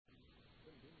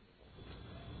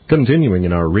Continuing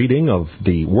in our reading of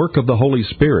The Work of the Holy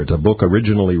Spirit, a book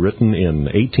originally written in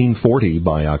 1840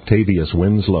 by Octavius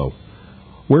Winslow.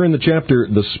 We're in the chapter,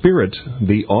 The Spirit,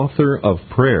 the Author of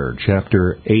Prayer,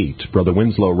 chapter 8. Brother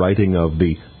Winslow writing of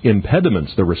the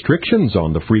impediments, the restrictions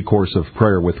on the free course of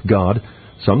prayer with God.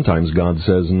 Sometimes God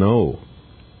says no.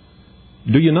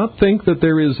 Do you not think that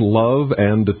there is love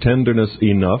and tenderness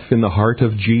enough in the heart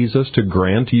of Jesus to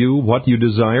grant you what you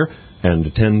desire,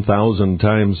 and 10,000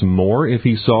 times more if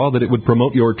he saw that it would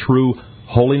promote your true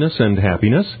holiness and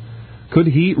happiness? Could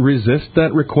he resist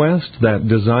that request, that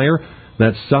desire,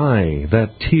 that sigh,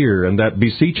 that tear, and that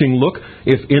beseeching look,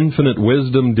 if infinite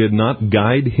wisdom did not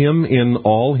guide him in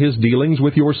all his dealings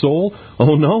with your soul?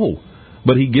 Oh, no.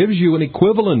 But he gives you an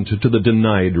equivalent to the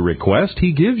denied request.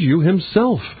 He gives you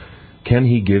himself. Can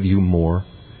he give you more?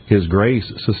 His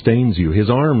grace sustains you. His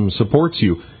arm supports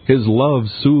you. His love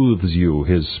soothes you.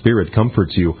 His Spirit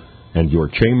comforts you. And your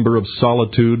chamber of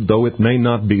solitude, though it may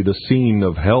not be the scene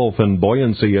of health and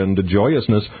buoyancy and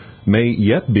joyousness, may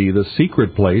yet be the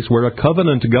secret place where a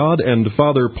covenant God and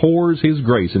Father pours his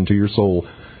grace into your soul,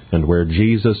 and where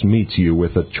Jesus meets you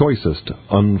with the choicest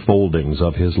unfoldings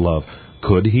of his love.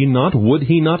 Could he not, would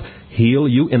he not heal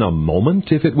you in a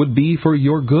moment if it would be for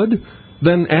your good?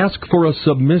 Then ask for a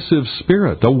submissive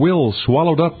spirit, a will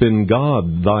swallowed up in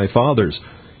God thy Father's.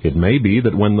 It may be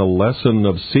that when the lesson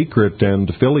of secret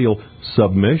and filial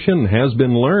submission has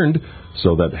been learned,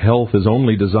 so that health is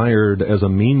only desired as a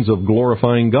means of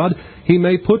glorifying God, he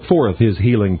may put forth his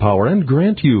healing power and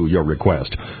grant you your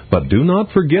request. But do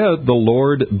not forget the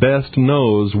Lord best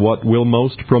knows what will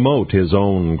most promote his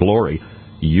own glory.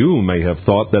 You may have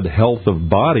thought that health of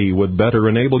body would better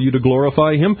enable you to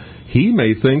glorify him. He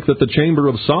may think that the chamber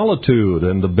of solitude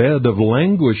and the bed of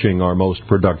languishing are most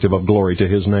productive of glory to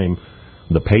his name.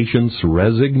 The patience,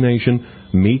 resignation,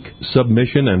 meek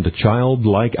submission, and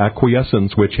childlike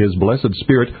acquiescence which his blessed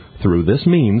Spirit, through this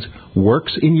means,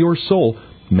 works in your soul,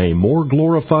 may more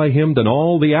glorify him than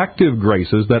all the active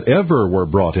graces that ever were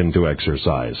brought into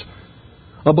exercise.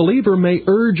 A believer may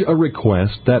urge a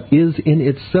request that is in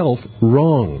itself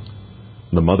wrong.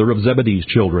 The mother of Zebedee's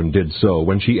children did so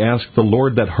when she asked the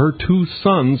Lord that her 2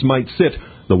 sons might sit,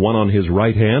 the one on his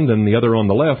right hand and the other on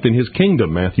the left, in his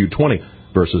kingdom, Matthew 20,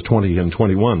 verses 20 and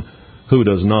 21. Who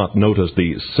does not notice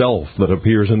the self that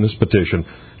appears in this petition?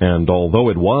 And although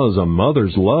it was a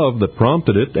mother's love that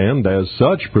prompted it, and as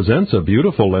such presents a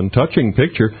beautiful and touching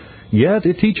picture, yet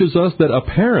it teaches us that a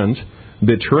parent,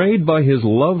 betrayed by his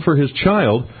love for his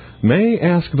child, may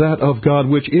ask that of God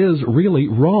which is really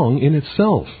wrong in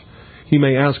itself. He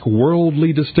may ask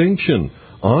worldly distinction,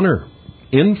 honor,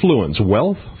 influence,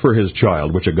 wealth for his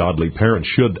child, which a godly parent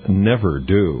should never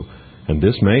do. And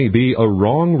this may be a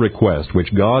wrong request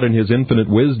which God in his infinite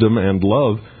wisdom and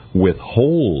love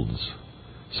withholds.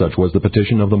 Such was the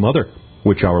petition of the mother,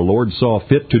 which our Lord saw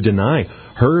fit to deny.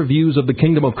 Her views of the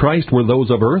kingdom of Christ were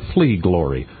those of earthly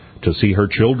glory. To see her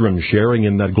children sharing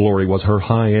in that glory was her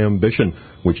high ambition,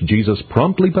 which Jesus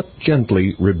promptly but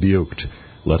gently rebuked.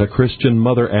 Let a Christian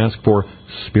mother ask for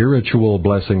spiritual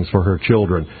blessings for her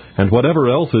children, and whatever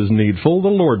else is needful the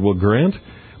Lord will grant.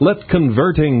 Let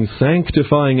converting,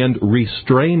 sanctifying, and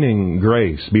restraining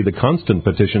grace be the constant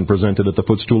petition presented at the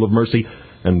footstool of mercy,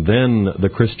 and then the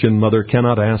Christian mother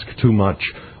cannot ask too much,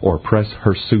 or press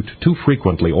her suit too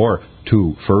frequently or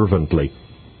too fervently.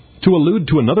 To allude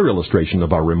to another illustration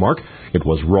of our remark, it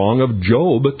was wrong of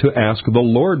Job to ask the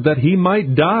Lord that he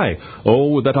might die.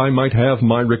 "Oh, that I might have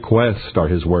my request," are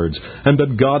his words, "and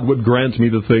that God would grant me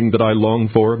the thing that I long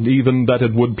for, even that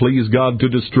it would please God to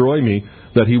destroy me,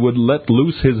 that he would let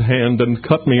loose his hand and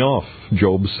cut me off."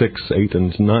 Job 6, 8,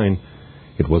 and 9.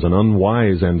 It was an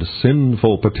unwise and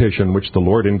sinful petition which the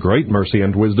Lord in great mercy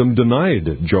and wisdom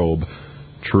denied Job.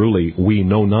 Truly, we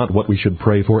know not what we should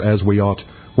pray for as we ought.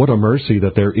 What a mercy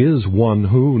that there is one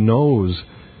who knows.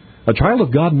 A child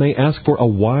of God may ask for a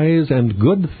wise and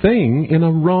good thing in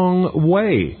a wrong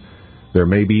way. There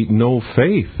may be no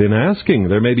faith in asking.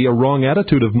 There may be a wrong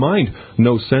attitude of mind,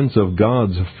 no sense of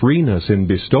God's freeness in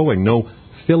bestowing, no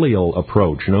filial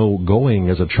approach, no going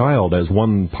as a child, as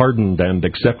one pardoned and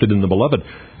accepted in the Beloved,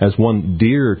 as one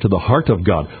dear to the heart of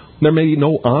God. There may be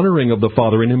no honoring of the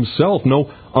Father in himself, no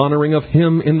honoring of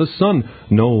him in the Son,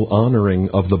 no honoring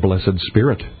of the blessed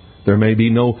Spirit. There may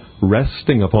be no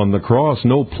resting upon the cross,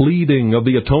 no pleading of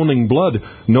the atoning blood,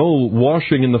 no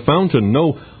washing in the fountain,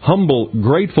 no humble,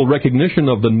 grateful recognition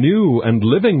of the new and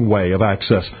living way of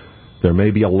access. There may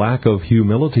be a lack of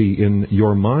humility in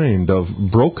your mind, of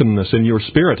brokenness in your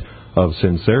spirit, of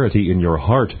sincerity in your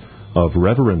heart, of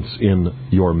reverence in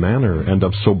your manner, and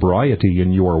of sobriety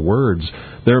in your words.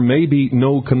 There may be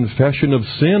no confession of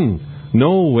sin,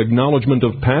 no acknowledgement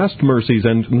of past mercies,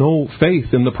 and no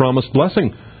faith in the promised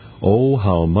blessing. Oh,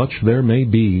 how much there may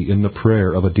be in the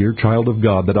prayer of a dear child of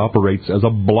God that operates as a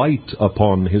blight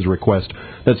upon his request,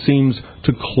 that seems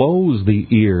to close the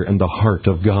ear and the heart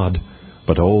of God.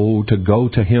 But oh, to go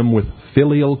to him with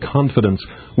filial confidence,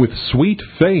 with sweet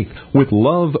faith, with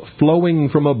love flowing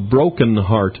from a broken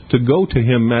heart, to go to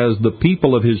him as the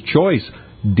people of his choice,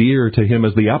 dear to him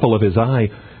as the apple of his eye,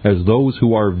 as those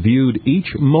who are viewed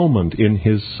each moment in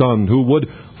his Son, who would,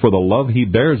 for the love he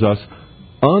bears us,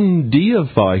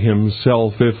 undeify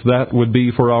himself, if that would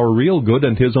be for our real good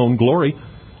and his own glory.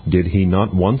 Did he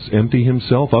not once empty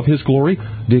himself of his glory?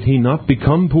 Did he not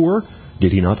become poor?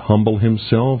 Did he not humble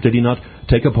himself? Did he not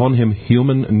take upon him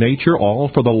human nature, all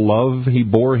for the love he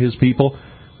bore his people?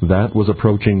 That was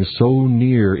approaching so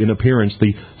near in appearance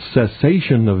the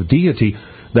cessation of deity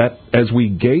that as we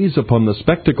gaze upon the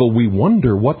spectacle, we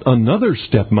wonder what another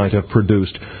step might have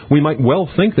produced. We might well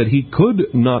think that he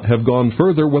could not have gone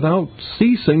further without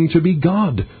ceasing to be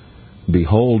God.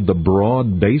 Behold the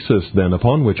broad basis, then,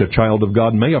 upon which a child of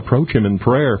God may approach him in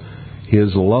prayer.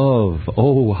 His love,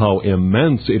 oh, how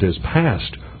immense it is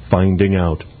past finding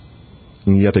out.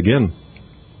 And yet again,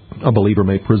 a believer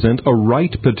may present a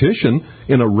right petition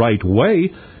in a right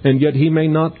way, and yet he may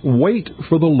not wait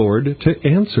for the Lord to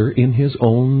answer in his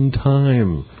own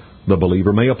time. The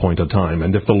believer may appoint a time,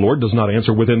 and if the Lord does not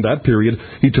answer within that period,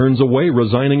 he turns away,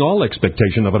 resigning all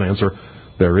expectation of an answer.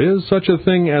 There is such a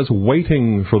thing as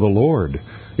waiting for the Lord.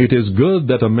 It is good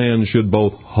that a man should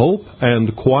both hope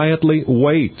and quietly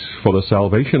wait for the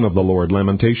salvation of the Lord,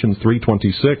 Lamentations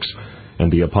 3:26.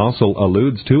 And the apostle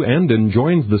alludes to and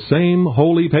enjoins the same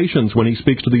holy patience when he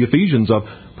speaks to the Ephesians of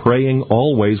praying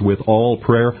always with all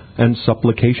prayer and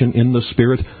supplication in the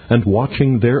Spirit, and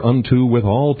watching thereunto with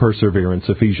all perseverance,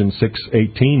 Ephesians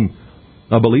 6:18.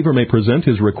 A believer may present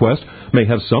his request, may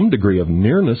have some degree of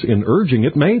nearness in urging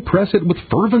it, may press it with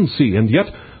fervency, and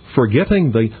yet,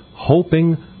 forgetting the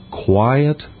hoping,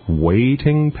 quiet,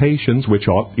 waiting patience which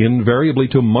ought invariably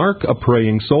to mark a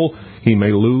praying soul, he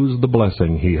may lose the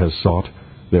blessing he has sought.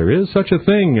 There is such a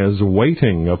thing as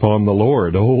waiting upon the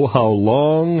Lord. Oh, how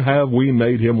long have we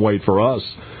made him wait for us?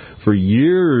 For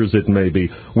years, it may be,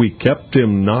 we kept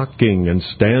him knocking and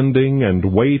standing and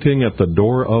waiting at the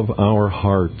door of our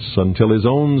hearts until his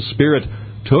own Spirit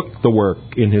took the work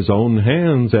in his own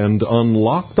hands and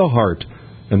unlocked the heart,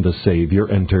 and the Savior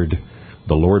entered.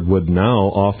 The Lord would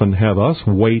now often have us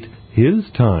wait his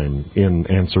time in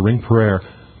answering prayer.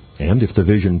 And if the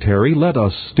vision tarry, let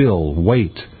us still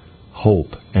wait,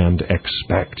 hope, and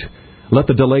expect. Let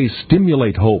the delay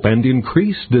stimulate hope and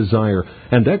increase desire,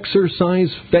 and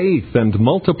exercise faith and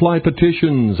multiply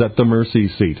petitions at the mercy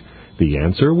seat. The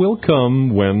answer will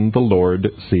come when the Lord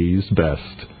sees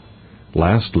best.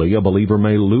 Lastly, a believer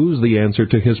may lose the answer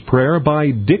to his prayer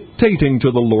by dictating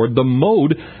to the Lord the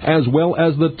mode as well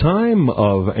as the time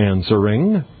of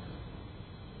answering.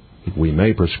 We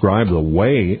may prescribe the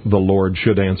way the Lord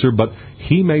should answer, but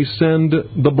he may send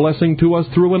the blessing to us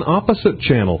through an opposite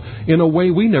channel, in a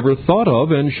way we never thought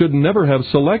of and should never have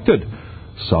selected.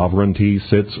 Sovereignty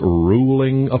sits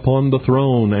ruling upon the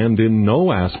throne, and in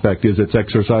no aspect is its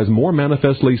exercise more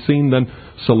manifestly seen than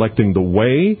selecting the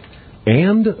way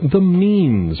and the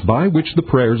means by which the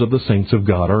prayers of the saints of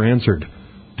God are answered.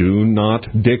 Do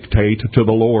not dictate to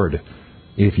the Lord.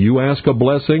 If you ask a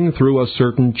blessing through a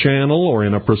certain channel or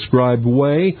in a prescribed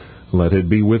way, let it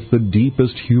be with the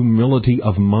deepest humility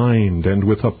of mind and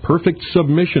with a perfect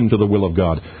submission to the will of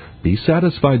God. Be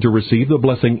satisfied to receive the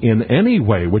blessing in any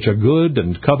way which a good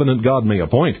and covenant God may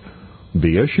appoint.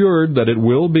 Be assured that it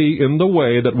will be in the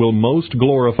way that will most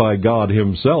glorify God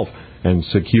himself and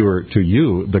secure to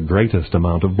you the greatest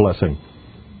amount of blessing.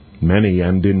 Many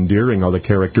and endearing are the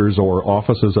characters or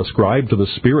offices ascribed to the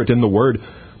Spirit in the Word,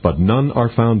 but none are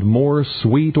found more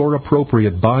sweet or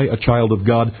appropriate by a child of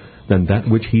God than that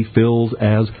which he fills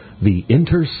as the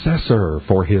intercessor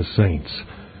for his saints.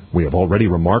 We have already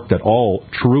remarked that all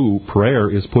true prayer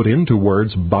is put into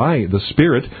words by the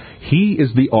Spirit. He is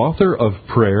the author of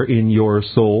prayer in your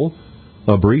soul.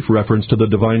 A brief reference to the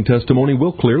divine testimony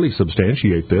will clearly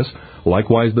substantiate this.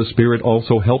 Likewise, the Spirit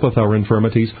also helpeth our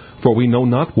infirmities, for we know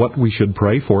not what we should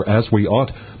pray for as we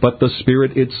ought, but the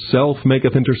Spirit itself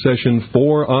maketh intercession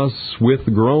for us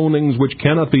with groanings which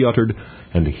cannot be uttered.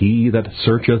 And he that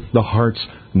searcheth the hearts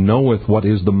knoweth what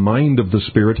is the mind of the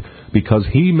Spirit, because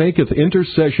he maketh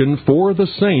intercession for the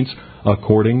saints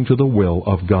according to the will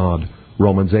of God.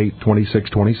 Romans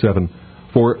 8:26-27.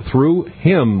 For through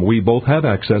him we both have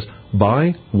access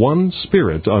by one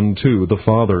Spirit unto the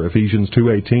Father, Ephesians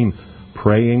 2:18,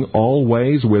 praying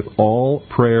always with all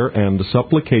prayer and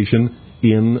supplication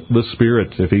in the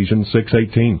Spirit, Ephesians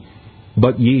 6:18.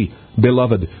 But ye,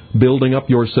 beloved, building up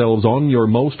yourselves on your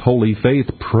most holy faith,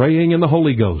 praying in the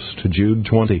Holy Ghost, Jude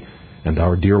 20. And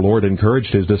our dear Lord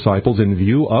encouraged his disciples in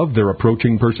view of their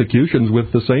approaching persecutions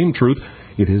with the same truth.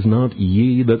 It is not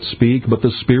ye that speak, but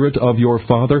the Spirit of your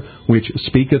Father, which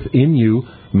speaketh in you,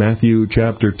 Matthew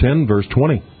chapter 10, verse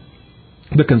 20.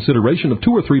 The consideration of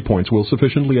 2 or 3 points will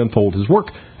sufficiently unfold his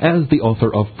work as the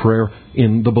author of prayer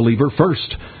in the believer.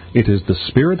 First, it is the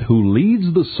Spirit who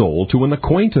leads the soul to an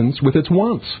acquaintance with its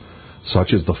wants.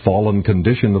 Such is the fallen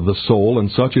condition of the soul, and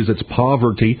such is its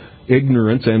poverty,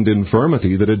 ignorance, and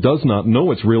infirmity, that it does not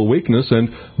know its real weakness and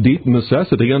deep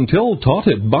necessity until taught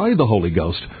it by the Holy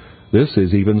Ghost. This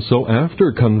is even so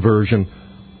after conversion.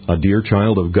 A dear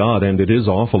child of God, and it is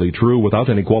awfully true, without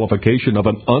any qualification, of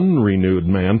an unrenewed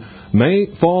man, may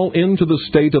fall into the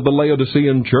state of the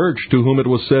Laodicean church, to whom it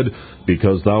was said,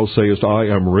 Because thou sayest, I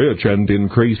am rich, and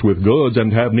increased with goods,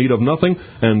 and have need of nothing,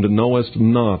 and knowest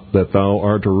not that thou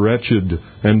art wretched,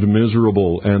 and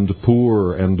miserable, and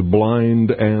poor, and blind,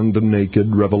 and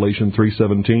naked, Revelation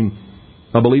 3:17.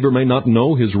 A believer may not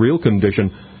know his real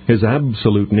condition, his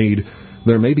absolute need.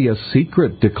 There may be a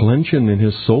secret declension in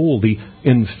his soul, the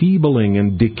enfeebling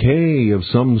and decay of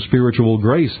some spiritual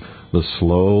grace, the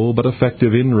slow but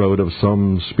effective inroad of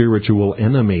some spiritual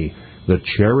enemy, the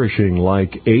cherishing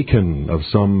like Achan of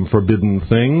some forbidden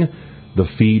thing, the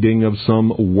feeding of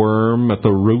some worm at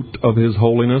the root of his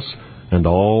holiness, and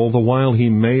all the while he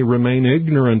may remain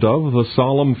ignorant of the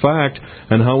solemn fact.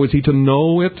 And how is he to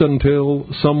know it until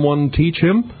someone teach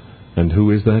him? And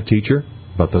who is that teacher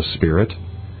but the Spirit?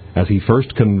 As he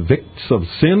first convicts of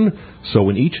sin, so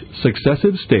in each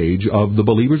successive stage of the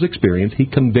believer's experience, he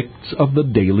convicts of the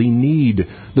daily need,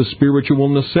 the spiritual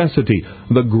necessity,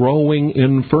 the growing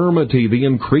infirmity, the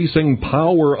increasing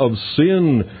power of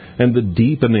sin, and the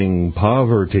deepening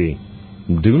poverty.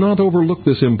 Do not overlook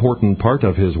this important part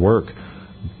of his work.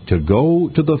 To go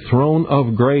to the throne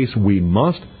of grace, we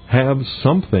must have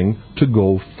something to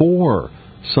go for.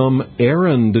 Some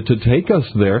errand to take us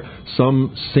there,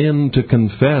 some sin to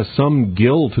confess, some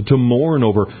guilt to mourn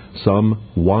over, some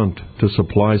want to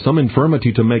supply, some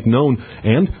infirmity to make known,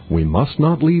 and, we must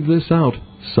not leave this out,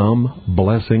 some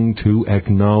blessing to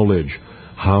acknowledge.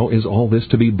 How is all this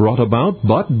to be brought about?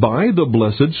 But by the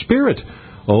blessed Spirit.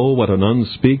 Oh, what an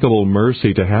unspeakable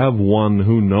mercy to have one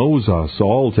who knows us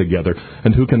altogether,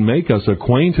 and who can make us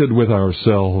acquainted with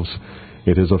ourselves.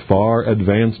 It is a far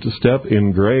advanced step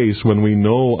in grace when we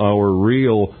know our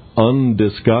real,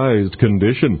 undisguised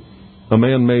condition. A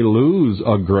man may lose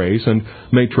a grace and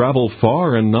may travel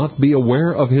far and not be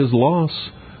aware of his loss.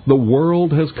 The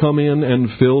world has come in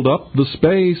and filled up the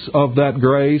space of that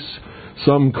grace.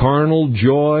 Some carnal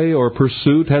joy or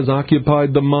pursuit has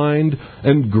occupied the mind,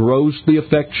 engrossed the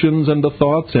affections and the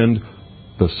thoughts, and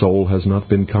the soul has not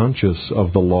been conscious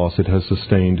of the loss it has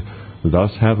sustained.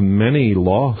 Thus have many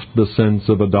lost the sense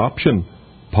of adoption,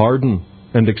 pardon,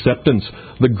 and acceptance.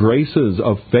 The graces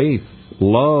of faith,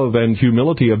 love, and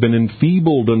humility have been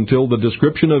enfeebled until the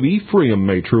description of Ephraim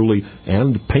may truly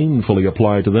and painfully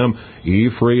apply to them.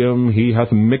 Ephraim, he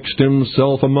hath mixed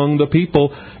himself among the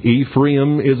people.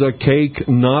 Ephraim is a cake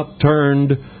not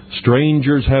turned.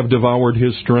 Strangers have devoured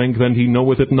his strength, and he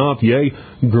knoweth it not. Yea,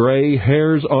 gray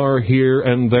hairs are here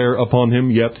and there upon him,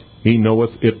 yet he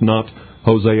knoweth it not.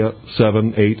 Hosea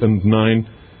 7, 8, and 9.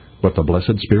 But the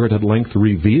blessed Spirit at length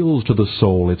reveals to the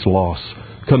soul its loss,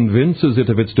 convinces it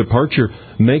of its departure,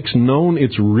 makes known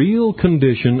its real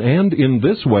condition, and in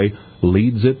this way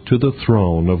leads it to the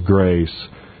throne of grace.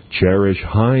 Cherish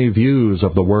high views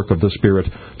of the work of the Spirit,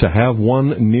 to have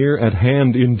one near at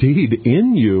hand, indeed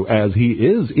in you, as he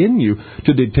is in you,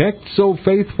 to detect so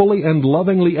faithfully and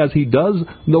lovingly as he does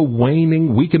the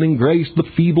waning, weakening grace, the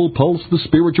feeble pulse, the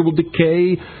spiritual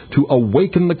decay, to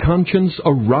awaken the conscience,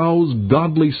 arouse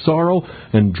godly sorrow,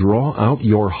 and draw out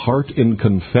your heart in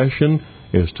confession,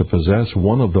 is to possess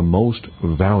one of the most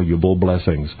valuable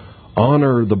blessings.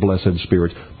 Honor the blessed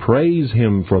Spirit, praise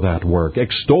him for that work,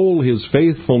 extol his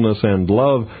faithfulness and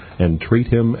love, and treat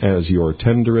him as your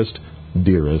tenderest,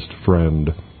 dearest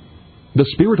friend. The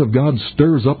Spirit of God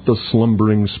stirs up the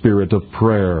slumbering spirit of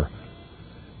prayer.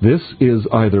 This is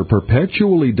either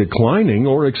perpetually declining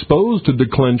or exposed to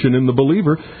declension in the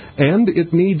believer, and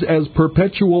it needs as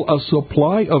perpetual a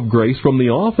supply of grace from the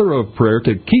author of prayer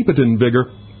to keep it in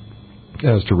vigor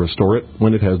as to restore it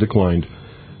when it has declined.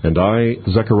 And I,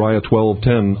 Zechariah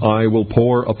 12:10, I will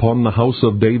pour upon the house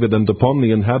of David and upon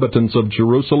the inhabitants of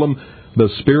Jerusalem the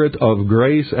spirit of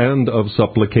grace and of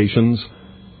supplications.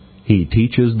 He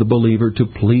teaches the believer to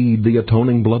plead the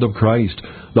atoning blood of Christ.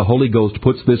 The Holy Ghost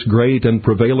puts this great and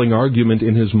prevailing argument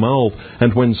in his mouth,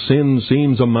 and when sin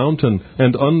seems a mountain,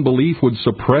 and unbelief would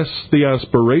suppress the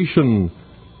aspiration,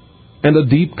 and a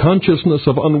deep consciousness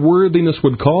of unworthiness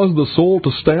would cause the soul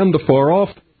to stand afar off,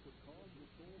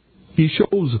 he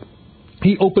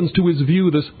opens to his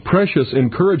view this precious,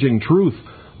 encouraging truth,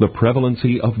 the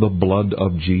prevalency of the blood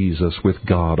of Jesus with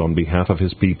God on behalf of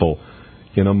his people.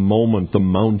 In a moment the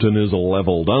mountain is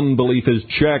leveled, unbelief is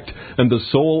checked, and the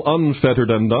soul, unfettered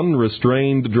and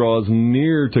unrestrained, draws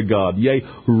near to God, yea,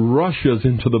 rushes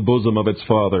into the bosom of its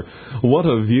Father. What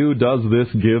a view does this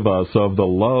give us of the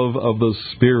love of the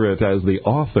Spirit as the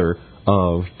author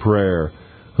of prayer?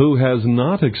 Who has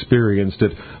not experienced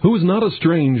it? Who is not a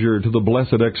stranger to the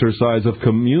blessed exercise of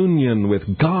communion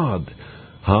with God?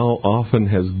 How often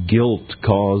has guilt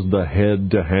caused the head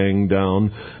to hang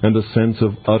down, and a sense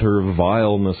of utter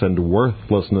vileness and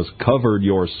worthlessness covered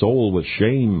your soul with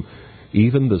shame?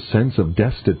 Even the sense of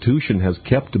destitution has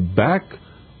kept back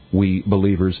we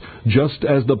believers, just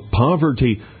as the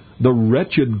poverty, the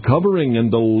wretched covering,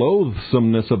 and the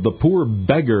loathsomeness of the poor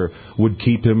beggar would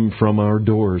keep him from our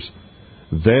doors.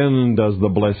 Then does the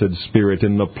blessed Spirit,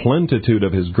 in the plenitude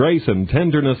of his grace and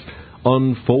tenderness,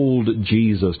 unfold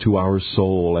Jesus to our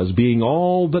soul as being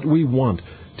all that we want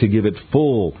to give it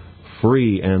full,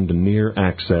 free, and near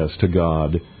access to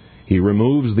God. He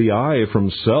removes the eye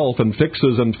from self and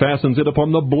fixes and fastens it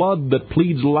upon the blood that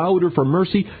pleads louder for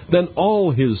mercy than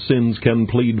all his sins can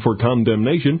plead for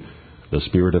condemnation. The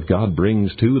Spirit of God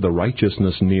brings, too, the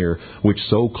righteousness near, which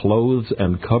so clothes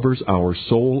and covers our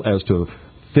soul as to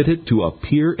fit it to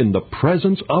appear in the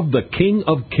presence of the King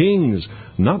of Kings,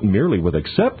 not merely with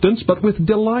acceptance, but with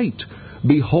delight.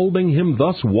 Beholding him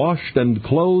thus washed and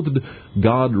clothed,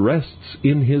 God rests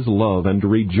in his love and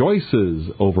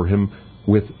rejoices over him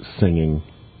with singing.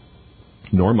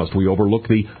 Nor must we overlook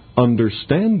the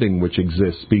understanding which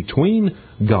exists between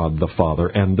God the Father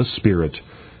and the Spirit.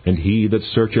 And he that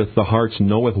searcheth the hearts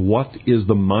knoweth what is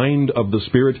the mind of the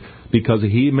Spirit, because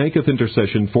he maketh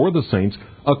intercession for the saints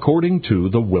according to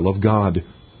the will of God.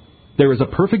 There is a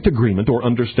perfect agreement or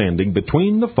understanding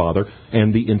between the Father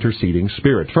and the interceding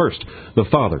Spirit. First, the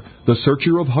Father, the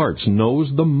searcher of hearts, knows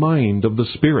the mind of the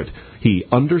Spirit. He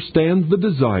understands the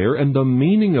desire and the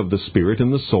meaning of the Spirit in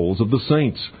the souls of the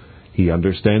saints. He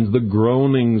understands the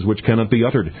groanings which cannot be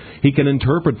uttered. He can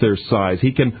interpret their sighs.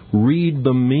 He can read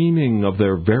the meaning of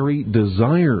their very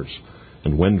desires.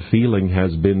 And when feeling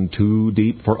has been too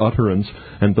deep for utterance,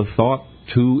 and the thought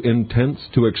too intense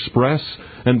to express,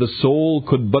 and the soul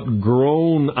could but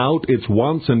groan out its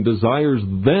wants and desires,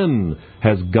 then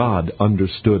has God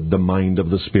understood the mind of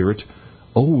the Spirit.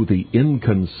 Oh, the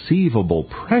inconceivable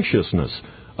preciousness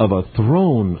of a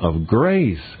throne of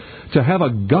grace! To have a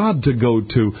God to go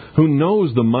to who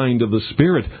knows the mind of the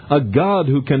Spirit, a God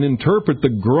who can interpret the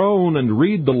groan and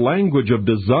read the language of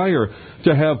desire,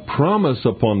 to have promise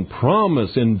upon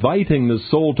promise inviting the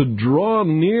soul to draw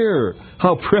near.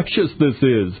 How precious this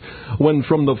is, when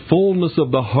from the fullness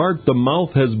of the heart the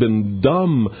mouth has been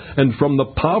dumb, and from the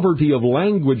poverty of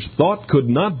language thought could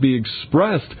not be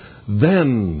expressed.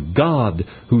 Then God,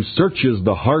 who searches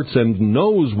the hearts and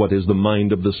knows what is the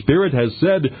mind of the Spirit, has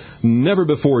said, "Never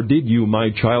before did you,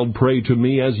 my child, pray to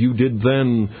me as you did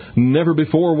then. Never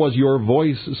before was your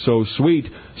voice so sweet,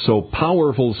 so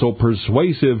powerful, so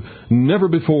persuasive. Never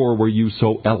before were you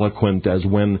so eloquent as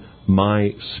when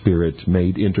my Spirit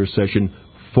made intercession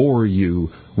for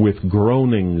you with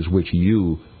groanings which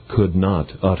you could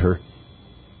not utter."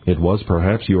 It was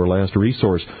perhaps your last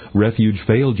resource. Refuge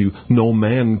failed you. No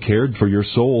man cared for your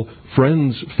soul.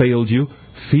 Friends failed you.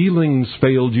 Feelings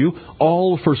failed you.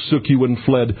 All forsook you and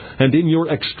fled. And in your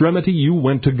extremity you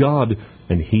went to God,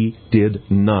 and he did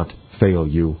not fail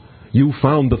you. You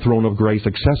found the throne of grace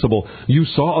accessible. You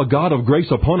saw a God of grace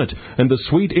upon it, and the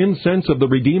sweet incense of the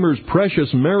Redeemer's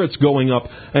precious merits going up,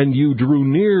 and you drew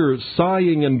near,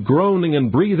 sighing and groaning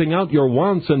and breathing out your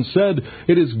wants, and said,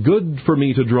 "It is good for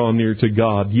me to draw near to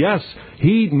God." Yes,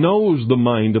 he knows the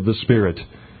mind of the Spirit.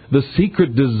 The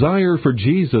secret desire for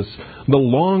Jesus, the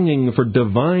longing for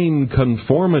divine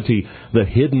conformity, the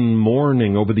hidden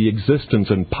mourning over the existence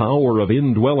and power of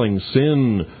indwelling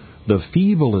sin, the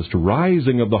feeblest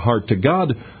rising of the heart to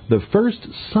God, the first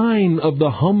sign of the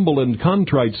humble and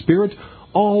contrite spirit,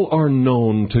 all are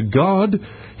known to God.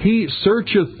 He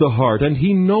searcheth the heart, and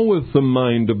he knoweth the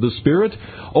mind of the Spirit.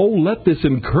 Oh, let this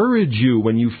encourage you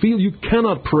when you feel you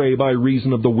cannot pray by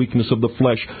reason of the weakness of the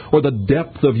flesh or the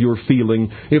depth of your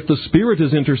feeling. If the Spirit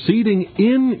is interceding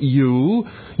in you,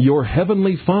 your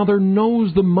heavenly Father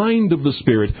knows the mind of the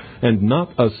Spirit, and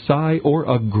not a sigh or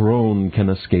a groan can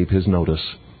escape his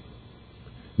notice.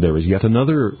 There is yet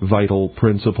another vital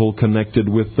principle connected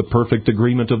with the perfect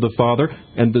agreement of the Father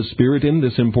and the Spirit in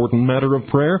this important matter of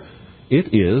prayer.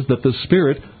 It is that the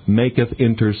Spirit maketh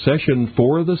intercession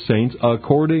for the saints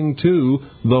according to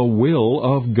the will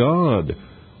of God.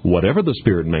 Whatever the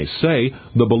Spirit may say,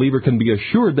 the believer can be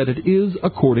assured that it is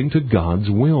according to God's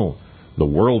will. The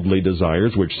worldly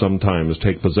desires which sometimes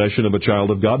take possession of a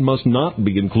child of God must not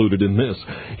be included in this.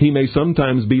 He may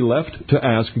sometimes be left to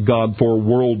ask God for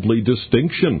worldly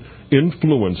distinction,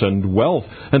 influence, and wealth,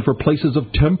 and for places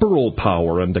of temporal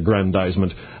power and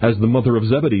aggrandizement, as the mother of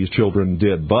Zebedee's children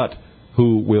did. But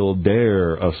who will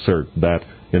dare assert that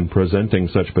in presenting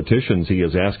such petitions he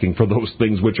is asking for those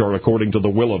things which are according to the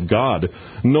will of God?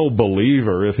 No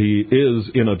believer, if he is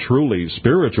in a truly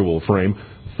spiritual frame,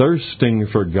 thirsting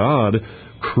for God,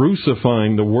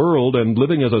 crucifying the world, and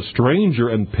living as a stranger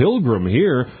and pilgrim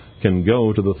here, can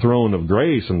go to the throne of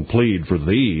grace and plead for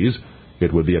these.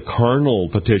 It would be a carnal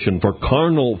petition for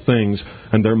carnal things,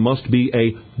 and there must be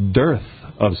a dearth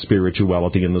of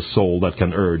spirituality in the soul that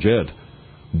can urge it.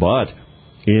 But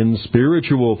in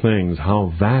spiritual things,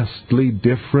 how vastly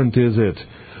different is it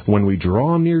when we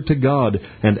draw near to God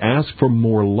and ask for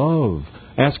more love,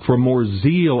 ask for more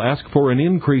zeal, ask for an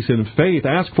increase in faith,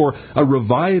 ask for a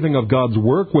reviving of God's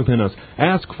work within us,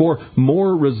 ask for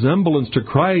more resemblance to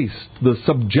Christ, the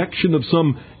subjection of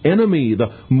some enemy,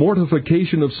 the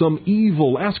mortification of some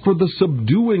evil, ask for the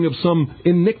subduing of some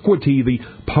iniquity, the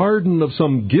pardon of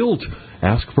some guilt.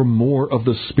 Ask for more of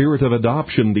the spirit of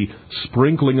adoption, the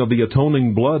sprinkling of the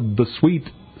atoning blood, the sweet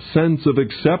sense of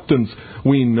acceptance.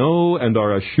 We know and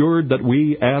are assured that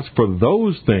we ask for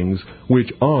those things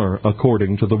which are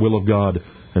according to the will of God,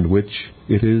 and which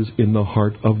it is in the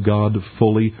heart of God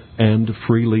fully and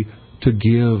freely to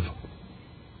give.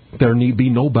 There need be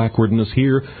no backwardness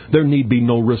here. There need be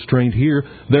no restraint here.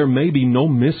 There may be no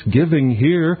misgiving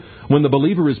here. When the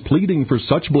believer is pleading for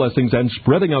such blessings and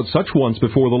spreading out such wants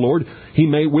before the Lord, he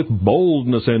may with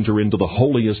boldness enter into the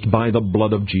holiest by the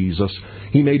blood of Jesus.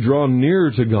 He may draw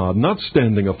near to God, not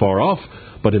standing afar off,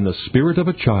 but in the spirit of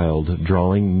a child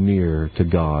drawing near to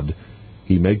God.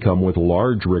 He may come with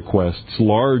large requests,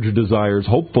 large desires,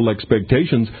 hopeful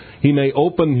expectations. He may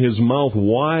open his mouth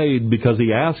wide because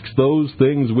he asks those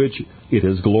things which it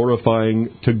is glorifying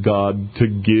to God to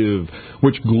give,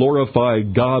 which glorify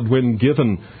God when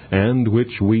given, and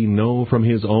which we know from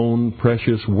his own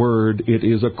precious word it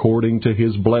is according to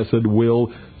his blessed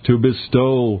will to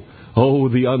bestow. Oh,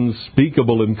 the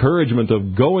unspeakable encouragement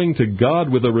of going to God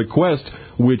with a request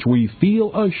which we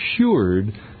feel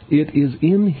assured it is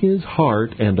in his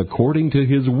heart and according to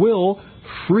his will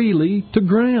freely to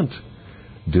grant.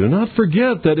 Do not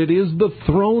forget that it is the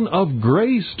throne of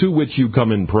grace to which you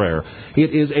come in prayer.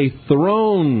 It is a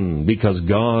throne because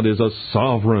God is a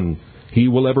sovereign. He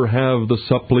will ever have the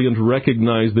suppliant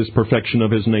recognize this perfection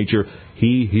of his nature.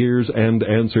 He hears and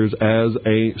answers as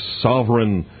a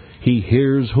sovereign. He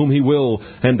hears whom he will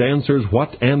and answers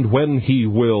what and when he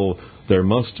will. There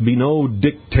must be no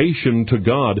dictation to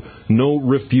God, no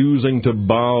refusing to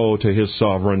bow to his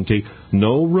sovereignty,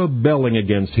 no rebelling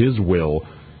against his will.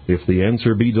 If the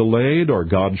answer be delayed, or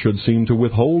God should seem to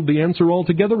withhold the answer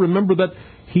altogether, remember that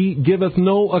he giveth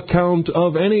no account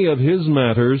of any of his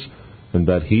matters, and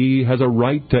that he has a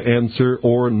right to answer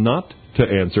or not to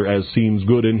answer as seems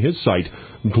good in his sight.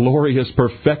 Glorious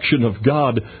perfection of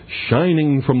God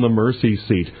shining from the mercy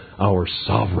seat, our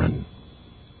sovereign.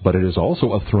 But it is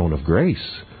also a throne of grace.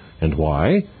 And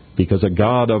why? Because a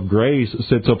God of grace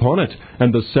sits upon it,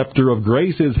 and the scepter of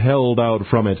grace is held out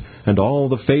from it, and all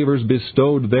the favors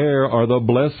bestowed there are the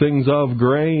blessings of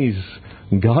grace.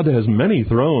 God has many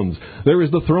thrones. There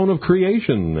is the throne of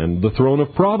creation, and the throne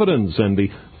of providence, and the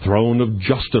throne of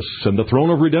justice, and the throne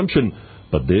of redemption.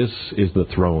 But this is the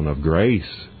throne of grace.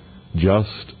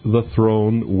 Just the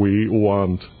throne we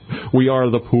want. We are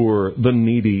the poor, the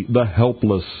needy, the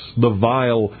helpless, the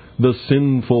vile, the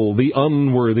sinful, the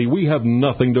unworthy. We have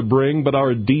nothing to bring but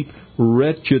our deep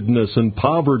wretchedness and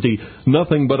poverty,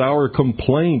 nothing but our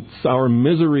complaints, our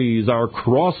miseries, our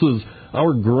crosses,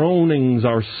 our groanings,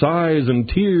 our sighs and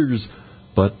tears.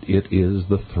 But it is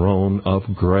the throne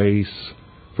of grace.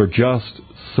 For just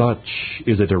such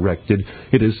is it erected.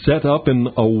 It is set up in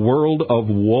a world of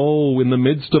woe, in the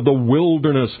midst of the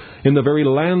wilderness, in the very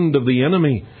land of the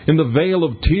enemy, in the vale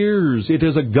of tears. It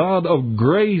is a God of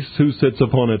grace who sits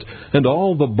upon it, and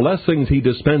all the blessings he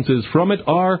dispenses from it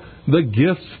are the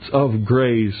gifts of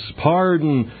grace,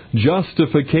 pardon,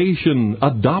 justification,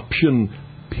 adoption,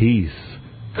 peace,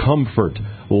 comfort,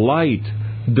 light,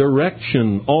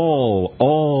 direction.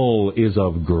 All is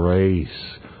of grace.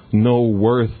 No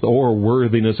worth or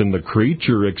worthiness in the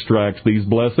creature extracts these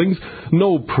blessings.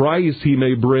 No price he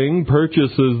may bring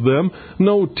purchases them.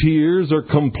 No tears or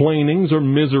complainings or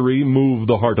misery move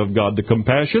the heart of God to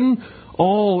compassion.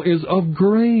 All is of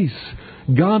grace.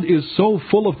 God is so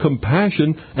full of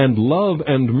compassion and love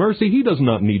and mercy, he does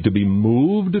not need to be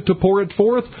moved to pour it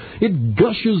forth. It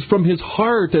gushes from his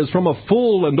heart as from a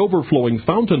full and overflowing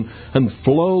fountain, and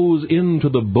flows into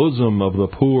the bosom of the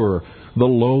poor, the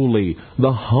lowly,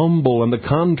 the humble, and the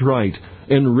contrite,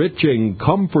 enriching,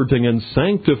 comforting, and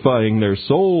sanctifying their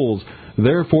souls.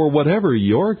 Therefore, whatever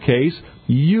your case,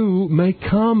 you may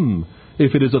come.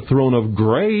 If it is a throne of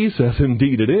grace, as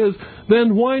indeed it is,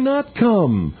 then why not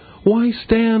come? Why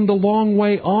stand a long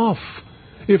way off?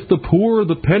 If the poor,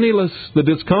 the penniless, the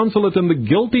disconsolate, and the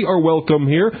guilty are welcome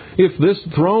here, if this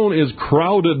throne is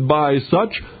crowded by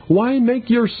such, why make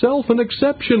yourself an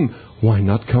exception? Why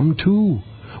not come too?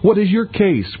 What is your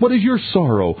case? What is your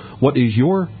sorrow? What is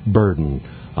your burden?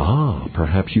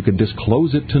 Perhaps you can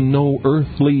disclose it to no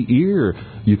earthly ear.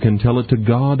 You can tell it to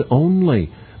God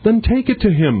only. Then take it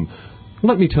to him.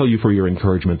 Let me tell you for your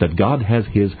encouragement that God has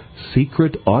his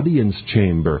secret audience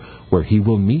chamber where he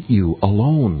will meet you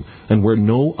alone, and where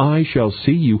no eye shall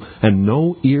see you and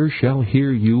no ear shall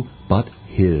hear you but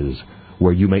his,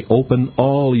 where you may open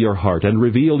all your heart and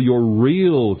reveal your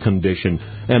real condition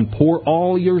and pour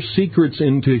all your secrets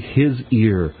into his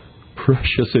ear.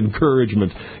 Precious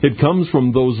encouragement. It comes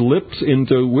from those lips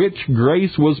into which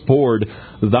grace was poured.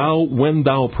 Thou, when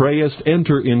thou prayest,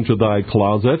 enter into thy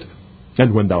closet,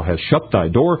 and when thou hast shut thy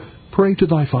door, pray to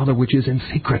thy Father which is in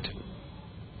secret.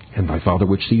 And thy Father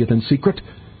which seeth in secret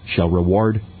shall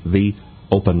reward thee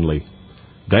openly.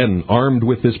 Then, armed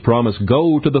with this promise,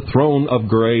 go to the throne of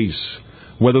grace.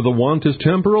 Whether the want is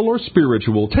temporal or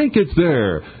spiritual, take it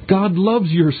there. God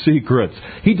loves your secrets.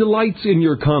 He delights in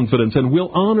your confidence and will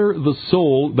honor the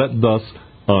soul that thus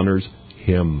honors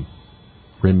him.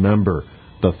 Remember,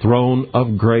 the throne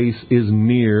of grace is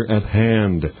near at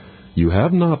hand. You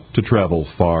have not to travel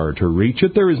far to reach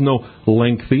it. There is no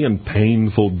lengthy and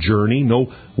painful journey,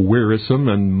 no wearisome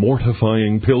and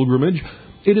mortifying pilgrimage.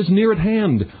 It is near at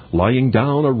hand, lying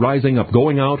down or rising up,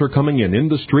 going out or coming in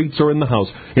the streets or in the house,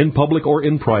 in public or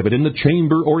in private, in the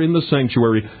chamber or in the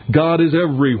sanctuary. God is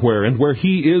everywhere, and where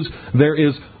he is, there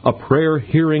is a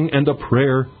prayer-hearing and a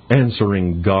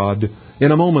prayer-answering God.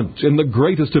 In a moment, in the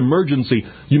greatest emergency,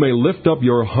 you may lift up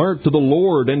your heart to the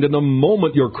Lord, and in a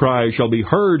moment your cry shall be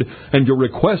heard, and your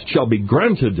request shall be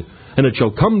granted. And it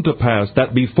shall come to pass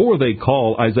that before they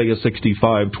call, Isaiah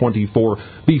 65:24,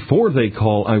 before they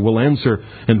call, I will answer,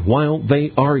 and while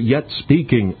they are yet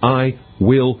speaking, I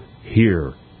will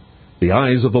hear. The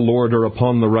eyes of the Lord are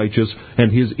upon the righteous,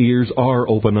 and his ears are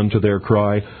open unto their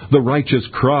cry. The righteous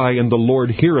cry, and the Lord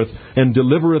heareth, and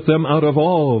delivereth them out of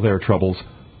all their troubles.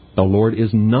 The Lord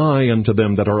is nigh unto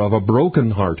them that are of a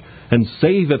broken heart, and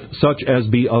saveth such as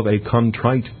be of a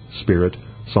contrite spirit.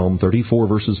 Psalm 34,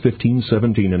 verses 15,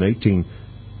 17, and 18.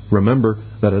 Remember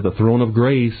that at the throne of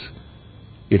grace,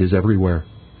 it is everywhere.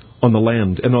 On the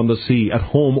land and on the sea, at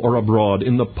home or abroad,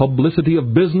 in the publicity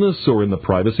of business or in the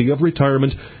privacy of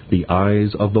retirement, the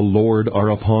eyes of the Lord are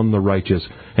upon the righteous,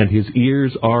 and his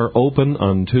ears are open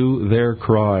unto their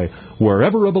cry.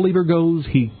 Wherever a believer goes,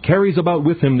 he carries about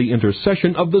with him the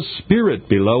intercession of the Spirit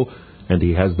below, and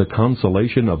he has the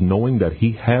consolation of knowing that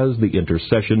he has the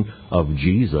intercession of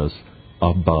Jesus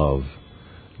above.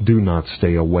 Do not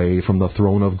stay away from the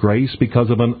throne of grace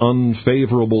because of an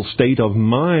unfavorable state of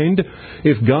mind.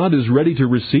 If God is ready to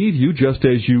receive you just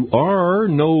as you are,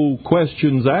 no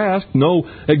questions asked, no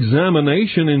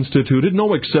examination instituted,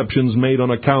 no exceptions made on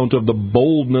account of the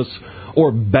boldness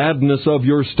or badness of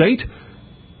your state,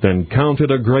 then count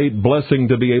it a great blessing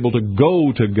to be able to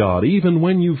go to God even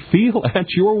when you feel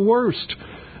at your worst.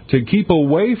 To keep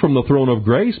away from the throne of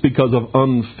grace because of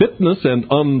unfitness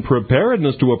and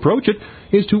unpreparedness to approach it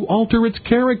is to alter its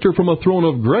character from a throne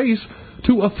of grace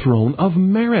to a throne of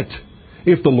merit.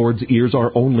 If the Lord's ears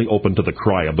are only open to the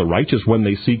cry of the righteous when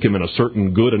they seek him in a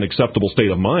certain good and acceptable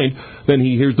state of mind, then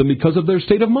he hears them because of their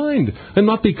state of mind, and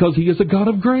not because he is a God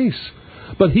of grace.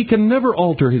 But he can never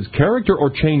alter his character or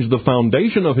change the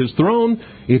foundation of his throne.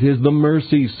 It is the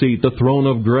mercy seat, the throne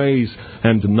of grace,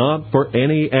 and not for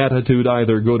any attitude,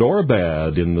 either good or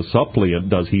bad, in the suppliant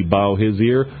does he bow his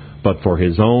ear, but for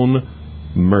his own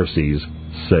mercy's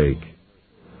sake.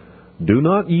 Do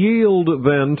not yield,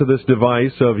 then, to this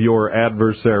device of your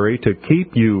adversary to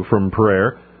keep you from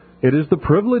prayer. It is the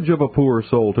privilege of a poor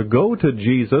soul to go to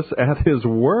Jesus at his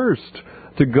worst,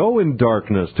 to go in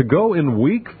darkness, to go in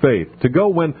weak faith, to go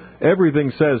when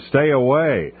everything says stay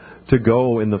away, to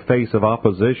go in the face of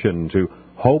opposition, to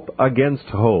hope against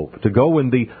hope, to go in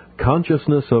the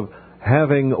consciousness of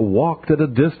having walked at a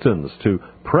distance, to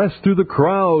press through the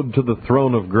crowd to the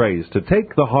throne of grace, to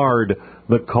take the hard,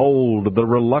 the cold, the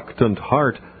reluctant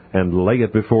heart and lay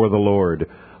it before the Lord.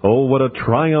 Oh, what a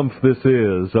triumph this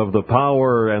is of the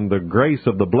power and the grace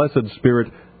of the blessed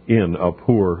Spirit in a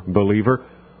poor believer.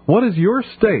 What is your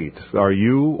state? Are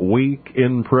you weak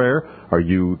in prayer? Are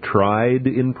you tried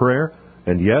in prayer?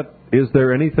 And yet, is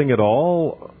there anything at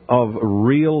all of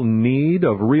real need,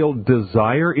 of real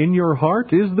desire in your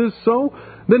heart? Is this so?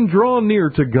 Then draw near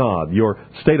to God. Your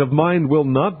state of mind will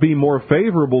not be more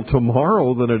favorable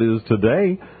tomorrow than it is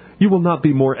today. You will not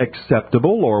be more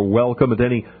acceptable or welcome at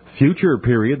any future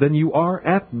period than you are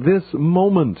at this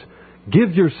moment.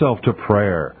 Give yourself to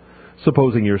prayer.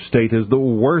 Supposing your state is the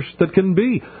worst that can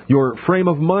be, your frame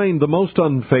of mind the most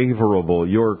unfavorable,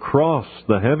 your cross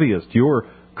the heaviest, your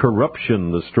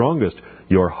corruption the strongest,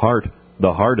 your heart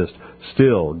the hardest,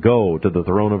 still go to the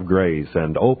throne of grace,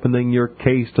 and opening your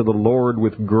case to the Lord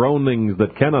with groanings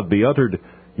that cannot be uttered,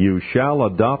 you shall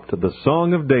adopt the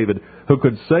song of David, who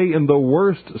could say in the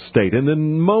worst state and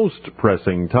in most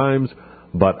pressing times,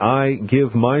 "But I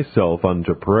give myself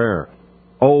unto prayer."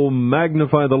 Oh,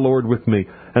 magnify the Lord with me,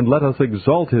 and let us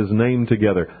exalt his name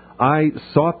together. I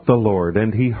sought the Lord,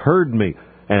 and he heard me,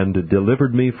 and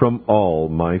delivered me from all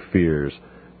my fears.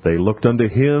 They looked unto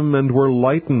him, and were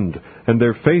lightened, and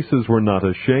their faces were not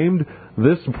ashamed.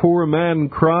 This poor man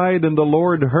cried, and the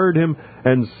Lord heard him,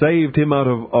 and saved him out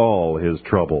of all his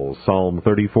troubles. Psalm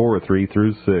 34,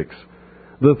 3-6.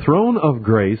 The throne of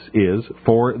grace is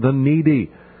for the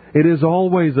needy. It is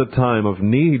always a time of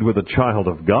need with a child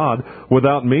of God.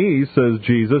 Without me, says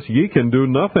Jesus, ye can do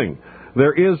nothing.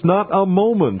 There is not a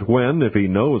moment when, if he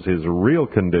knows his real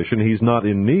condition, he's not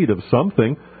in need of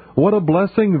something. What a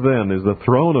blessing, then, is the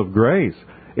throne of grace.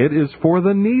 It is for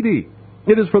the needy.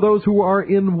 It is for those who are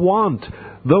in want,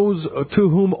 those to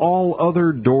whom all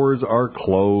other doors are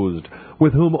closed,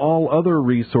 with whom all other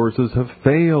resources have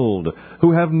failed,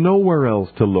 who have nowhere else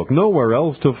to look, nowhere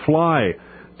else to fly.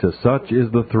 To such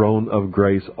is the throne of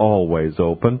grace always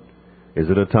open. Is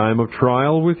it a time of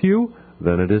trial with you?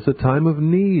 Then it is a time of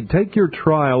need. Take your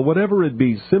trial, whatever it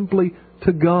be, simply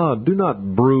to God. Do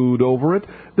not brood over it.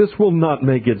 This will not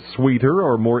make it sweeter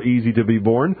or more easy to be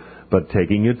borne, but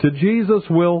taking it to Jesus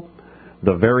will.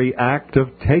 The very act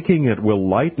of taking it will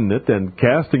lighten it, and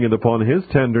casting it upon his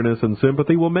tenderness and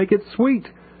sympathy will make it sweet.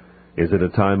 Is it a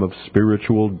time of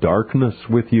spiritual darkness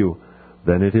with you?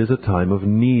 Then it is a time of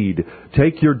need.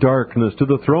 Take your darkness to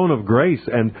the throne of grace,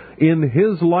 and in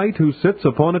his light who sits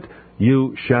upon it,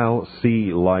 you shall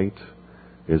see light.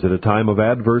 Is it a time of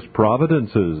adverse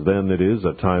providences? Then it is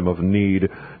a time of need.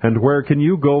 And where can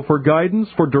you go for guidance,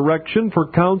 for direction, for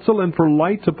counsel, and for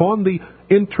light upon the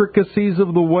intricacies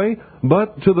of the way,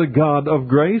 but to the God of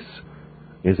grace?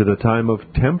 Is it a time of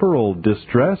temporal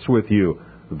distress with you?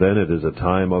 Then it is a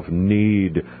time of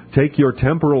need. Take your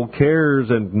temporal cares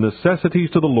and necessities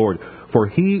to the Lord, for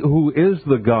he who is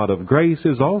the God of grace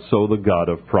is also the God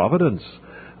of providence.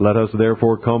 Let us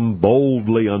therefore come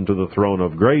boldly unto the throne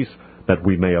of grace, that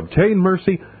we may obtain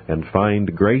mercy and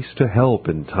find grace to help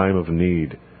in time of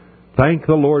need. Thank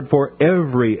the Lord for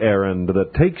every errand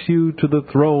that takes you to the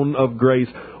throne of grace,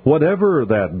 whatever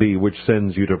that be which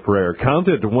sends you to prayer. Count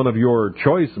it one of your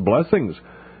choice blessings.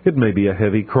 It may be a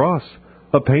heavy cross,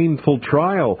 a painful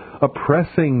trial, a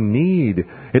pressing need.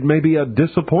 It may be a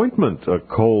disappointment, a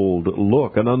cold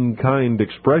look, an unkind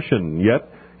expression. Yet,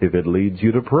 if it leads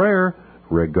you to prayer,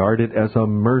 regard it as a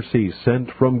mercy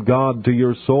sent from God to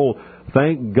your soul.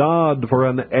 Thank God for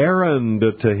an errand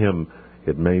to him.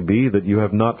 It may be that you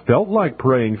have not felt like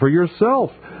praying for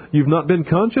yourself. You've not been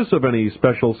conscious of any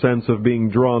special sense of being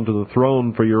drawn to the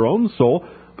throne for your own soul,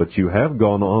 but you have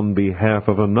gone on behalf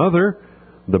of another.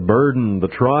 The burden, the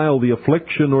trial, the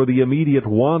affliction, or the immediate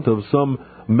want of some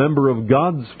member of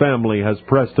God's family has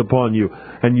pressed upon you,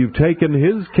 and you've taken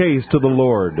his case to the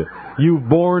Lord. You've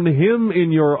borne him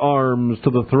in your arms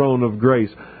to the throne of grace,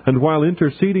 and while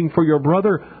interceding for your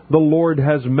brother, the Lord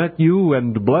has met you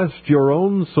and blessed your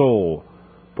own soul.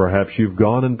 Perhaps you've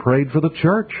gone and prayed for the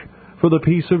church, for the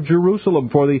peace of Jerusalem,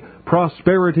 for the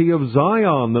prosperity of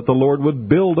Zion, that the Lord would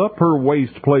build up her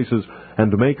waste places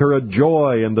and make her a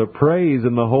joy and a praise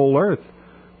in the whole earth.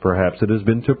 Perhaps it has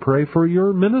been to pray for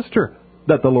your minister,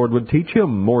 that the Lord would teach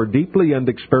him more deeply and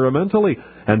experimentally,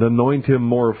 and anoint him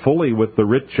more fully with the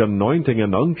rich anointing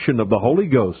and unction of the Holy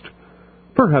Ghost.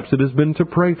 Perhaps it has been to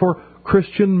pray for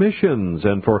Christian missions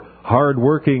and for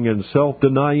hard-working and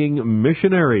self-denying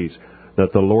missionaries,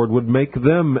 that the Lord would make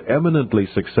them eminently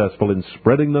successful in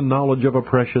spreading the knowledge of a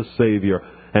precious Savior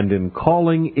and in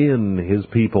calling in his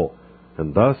people.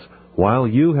 And thus, While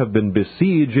you have been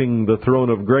besieging the throne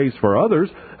of grace for others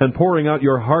and pouring out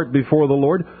your heart before the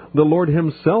Lord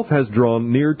himself has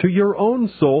drawn near to your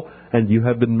own soul, and you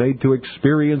have been made to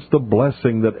experience the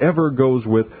blessing that ever goes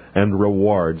with and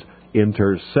rewards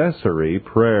intercessory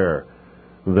prayer.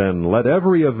 Then let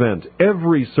every event,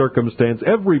 every circumstance,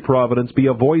 every providence be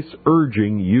a voice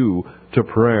urging you to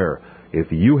prayer. If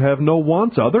you have no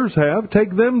wants, others have,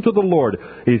 take them to the Lord.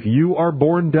 If you are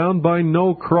borne down by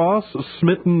no cross,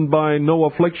 smitten by no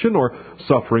affliction, or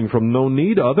suffering from no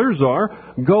need, others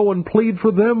are, go and plead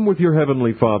for them with your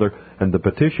heavenly Father, and the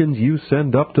petitions you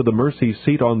send up to the mercy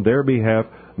seat on their behalf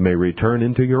may return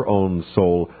into your own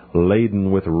soul,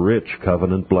 laden with rich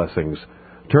covenant blessings.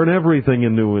 Turn everything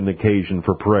into an occasion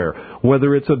for prayer,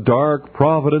 whether it's a dark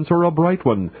providence or a bright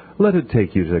one. Let it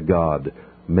take you to God.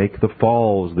 Make the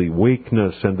falls, the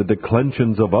weakness, and the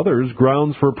declensions of others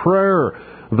grounds for prayer.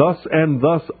 Thus and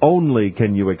thus only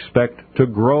can you expect to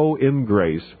grow in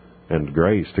grace, and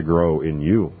grace to grow in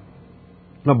you.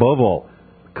 Above all,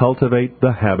 cultivate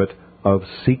the habit of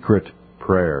secret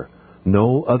prayer.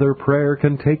 No other prayer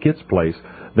can take its place.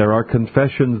 There are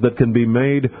confessions that can be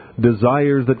made,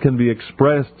 desires that can be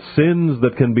expressed, sins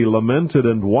that can be lamented,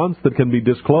 and wants that can be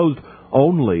disclosed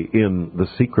only in the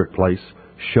secret place,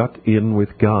 shut in with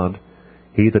God.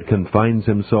 He that confines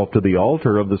himself to the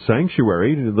altar of the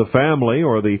sanctuary, the family,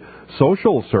 or the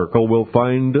social circle will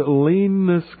find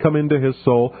leanness come into his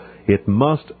soul. It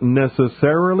must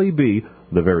necessarily be,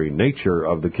 the very nature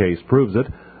of the case proves it,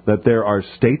 that there are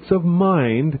states of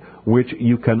mind which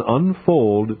you can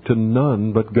unfold to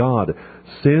none but God,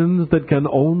 sins that can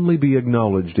only be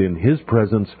acknowledged in His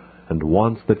presence, and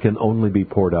wants that can only be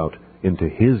poured out into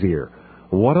His ear.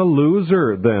 What a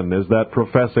loser, then, is that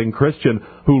professing Christian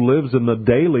who lives in the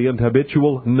daily and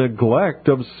habitual neglect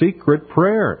of secret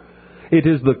prayer. It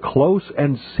is the close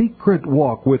and secret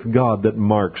walk with God that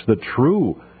marks the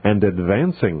true and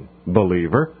advancing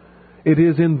believer. It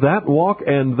is in that walk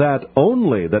and that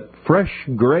only that fresh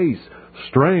grace,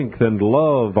 strength, and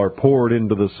love are poured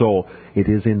into the soul. It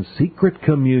is in secret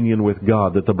communion with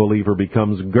God that the believer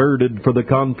becomes girded for the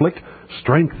conflict,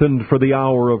 strengthened for the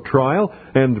hour of trial,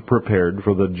 and prepared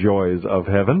for the joys of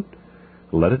heaven.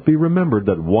 Let it be remembered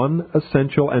that one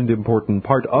essential and important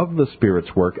part of the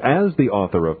Spirit's work as the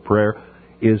author of prayer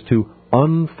is to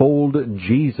unfold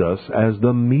Jesus as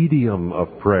the medium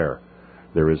of prayer.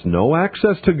 There is no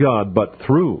access to God but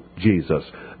through Jesus.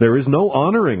 There is no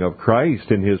honoring of Christ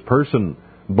in His person,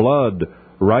 blood,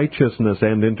 righteousness,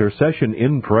 and intercession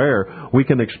in prayer. We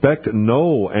can expect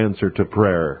no answer to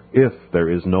prayer if there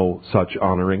is no such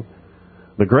honoring.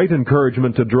 The great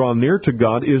encouragement to draw near to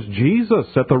God is Jesus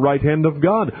at the right hand of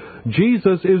God.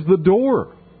 Jesus is the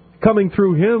door. Coming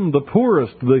through Him, the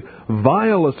poorest, the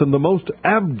vilest, and the most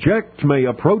abject may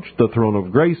approach the throne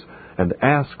of grace and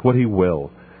ask what he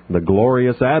will. The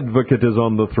glorious advocate is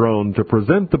on the throne to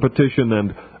present the petition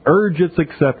and urge its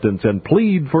acceptance and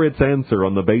plead for its answer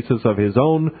on the basis of His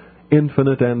own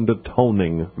infinite and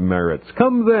atoning merits.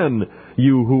 Come then,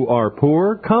 you who are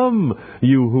poor. Come,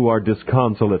 you who are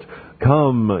disconsolate.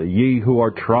 Come, ye who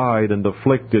are tried and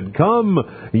afflicted. Come,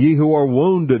 ye who are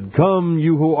wounded. Come,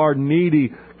 you who are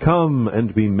needy. Come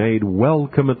and be made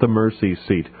welcome at the mercy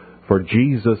seat, for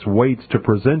Jesus waits to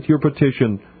present your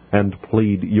petition and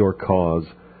plead your cause.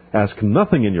 Ask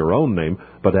nothing in your own name,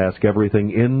 but ask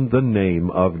everything in the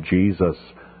name of Jesus.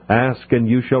 Ask, and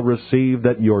you shall receive,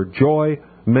 that your joy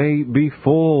may be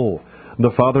full.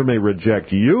 The Father may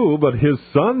reject you, but His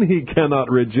Son He cannot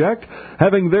reject.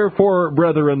 Having therefore,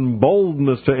 brethren,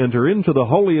 boldness to enter into the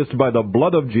holiest by the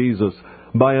blood of Jesus,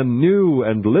 by a new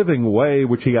and living way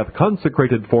which He hath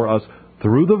consecrated for us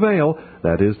through the veil,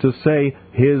 that is to say,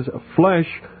 His flesh,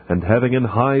 and having an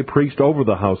high priest over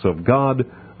the house of God,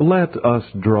 let us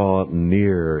draw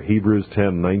near. Hebrews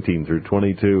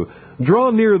 10:19-22.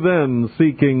 Draw near then,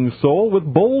 seeking soul, with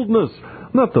boldness,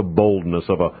 not the boldness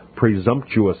of a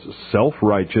presumptuous,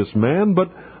 self-righteous man, but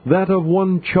that of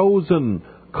one chosen,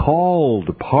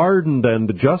 called, pardoned,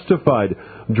 and justified.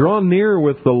 Draw near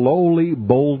with the lowly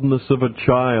boldness of a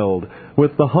child,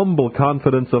 with the humble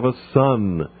confidence of a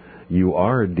son. You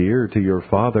are dear to your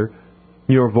Father.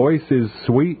 Your voice is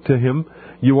sweet to Him.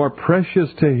 You are precious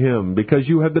to Him because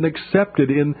you have been accepted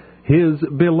in His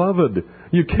beloved.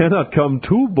 You cannot come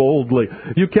too boldly.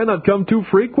 You cannot come too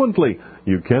frequently.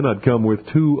 You cannot come with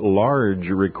too large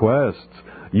requests.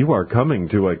 You are coming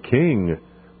to a king.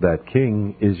 That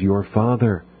king is your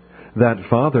Father. That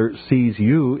Father sees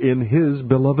you in His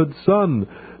beloved Son.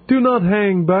 Do not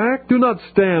hang back. Do not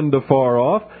stand afar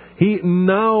off. He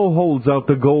now holds out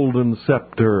the golden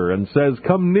scepter and says,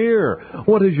 "Come near.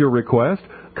 What is your request?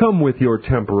 Come with your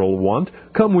temporal want.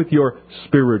 Come with your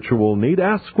spiritual need.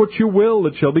 Ask what you will,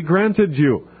 it shall be granted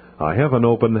you. I have an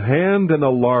open hand and a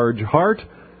large heart.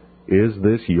 Is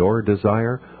this your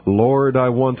desire? Lord, I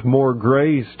want more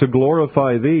grace to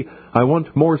glorify Thee. I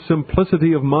want more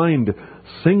simplicity of mind,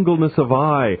 singleness of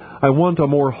eye. I want a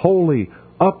more holy,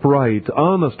 upright,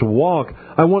 honest walk.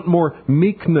 I want more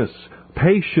meekness,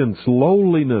 patience,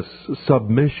 lowliness,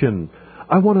 submission.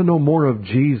 I want to know more of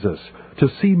Jesus, to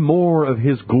see more of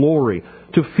His glory,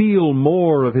 to feel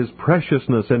more of His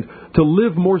preciousness, and to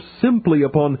live more simply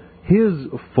upon His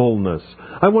fullness.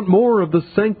 I want more of the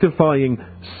sanctifying,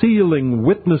 sealing,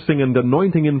 witnessing, and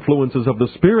anointing influences of the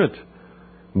Spirit.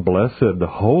 Blessed,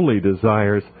 holy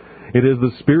desires. It is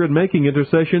the Spirit making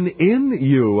intercession in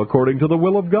you according to the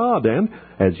will of God, and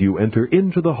as you enter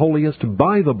into the holiest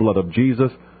by the blood of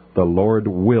Jesus, the Lord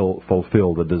will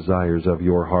fulfill the desires of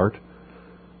your heart.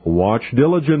 Watch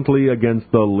diligently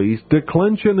against the least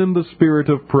declension in the spirit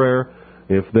of prayer.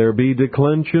 If there be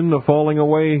declension, a falling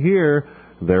away here,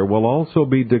 there will also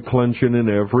be declension in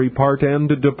every part and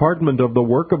department of the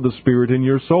work of the Spirit in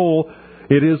your soul.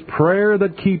 It is prayer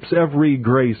that keeps every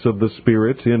grace of the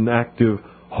Spirit in active,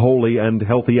 holy, and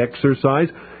healthy exercise.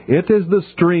 It is the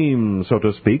stream, so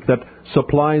to speak, that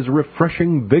supplies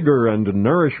refreshing vigor and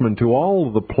nourishment to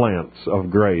all the plants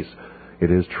of grace. It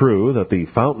is true that the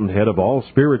fountainhead of all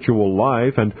spiritual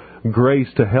life and grace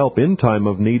to help in time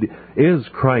of need is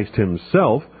Christ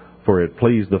Himself, for it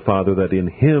pleased the Father that in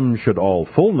Him should all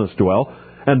fullness dwell.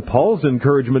 And Paul's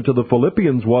encouragement to the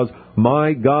Philippians was,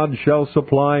 My God shall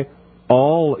supply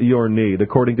all your need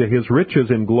according to His riches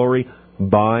in glory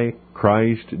by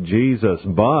Christ Jesus.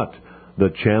 But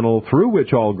the channel through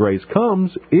which all grace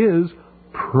comes is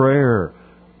prayer.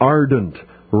 Ardent,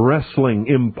 wrestling,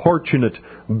 importunate,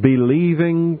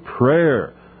 believing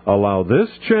prayer. Allow this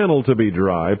channel to be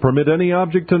dry, permit any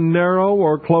object to narrow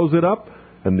or close it up,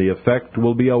 and the effect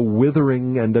will be a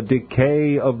withering and a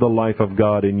decay of the life of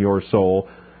God in your soul.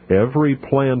 Every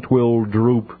plant will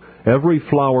droop, every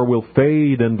flower will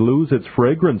fade and lose its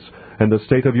fragrance, and the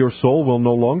state of your soul will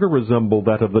no longer resemble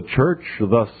that of the church,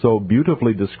 thus so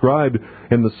beautifully described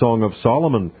in the Song of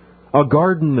Solomon. A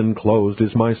garden enclosed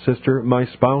is my sister, my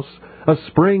spouse, a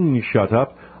spring shut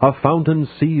up, a fountain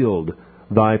sealed.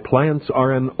 Thy plants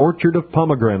are an orchard of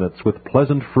pomegranates with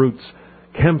pleasant fruits,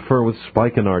 camphor with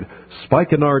spikenard,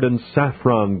 spikenard and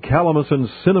saffron, calamus and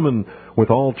cinnamon,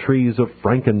 with all trees of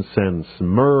frankincense,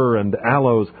 myrrh and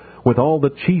aloes, with all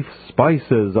the chief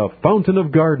spices, a fountain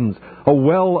of gardens, a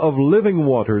well of living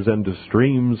waters, and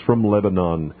streams from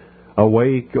Lebanon.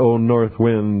 Awake, O north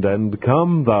wind, and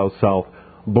come, thou south,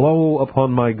 blow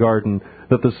upon my garden,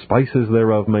 that the spices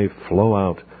thereof may flow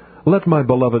out. Let my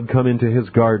beloved come into his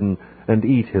garden, and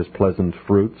eat his pleasant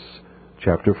fruits.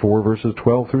 Chapter 4, verses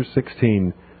 12 through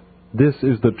 16. This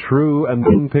is the true and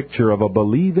living picture of a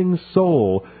believing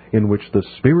soul in which the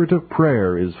spirit of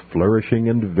prayer is flourishing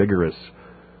and vigorous.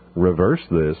 Reverse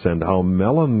this, and how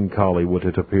melancholy would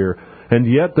it appear,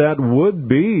 and yet that would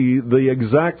be the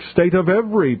exact state of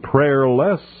every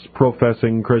prayerless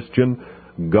professing Christian.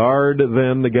 Guard,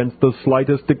 then, against the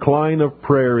slightest decline of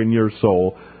prayer in your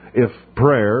soul. If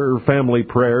prayer, family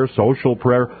prayer, social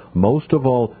prayer, most of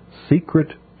all,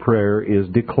 secret prayer is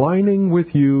declining with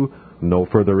you, no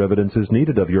further evidence is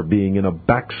needed of your being in a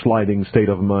backsliding state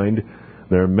of mind.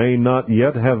 There may not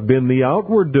yet have been the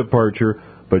outward departure,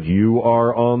 but you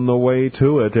are on the way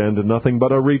to it, and nothing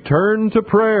but a return to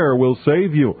prayer will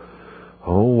save you.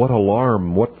 Oh, what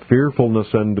alarm, what fearfulness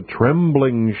and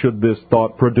trembling should this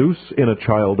thought produce in a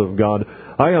child of God.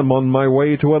 I am on my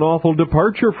way to an awful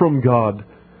departure from God.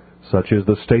 Such is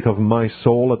the state of my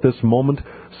soul at this moment,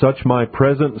 such my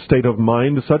present state of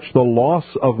mind, such the loss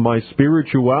of my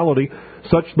spirituality,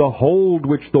 such the hold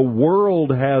which the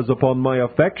world has upon my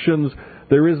affections.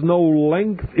 There is no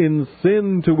length in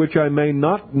sin to which I may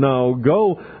not now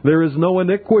go. There is no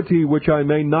iniquity which I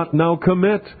may not now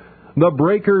commit. The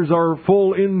breakers are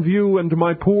full in view, and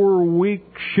my poor weak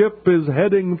ship is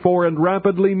heading for and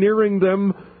rapidly nearing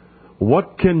them.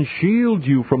 What can shield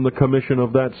you from the commission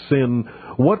of that sin?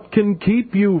 What can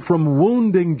keep you from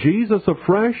wounding Jesus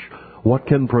afresh? What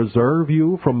can preserve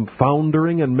you from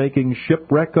foundering and making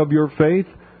shipwreck of your faith?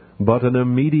 But an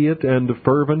immediate and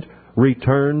fervent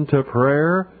return to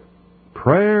prayer?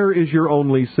 Prayer is your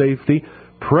only safety.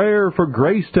 Prayer for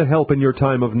grace to help in your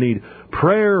time of need.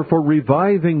 Prayer for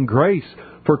reviving grace,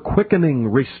 for quickening,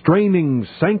 restraining,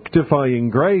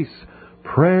 sanctifying grace.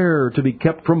 Prayer to be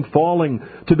kept from falling,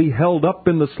 to be held up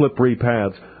in the slippery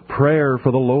paths. Prayer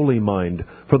for the lowly mind,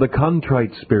 for the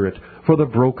contrite spirit, for the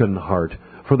broken heart,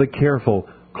 for the careful,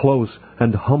 close,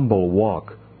 and humble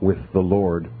walk with the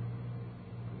Lord.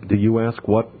 Do you ask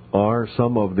what are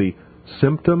some of the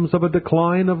symptoms of a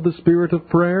decline of the Spirit of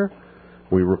prayer?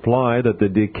 We reply that the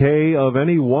decay of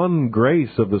any one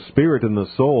grace of the Spirit in the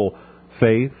soul,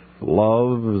 faith,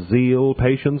 love, zeal,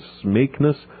 patience,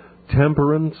 meekness,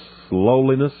 temperance,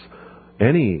 lowliness,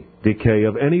 any decay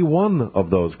of any one of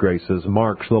those graces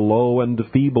marks the low and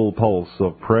feeble pulse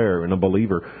of prayer in a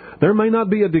believer. There may not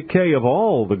be a decay of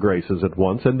all the graces at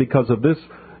once, and because of this,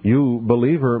 you,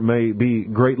 believer, may be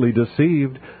greatly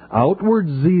deceived. Outward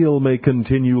zeal may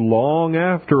continue long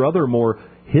after other more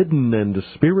hidden and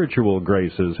spiritual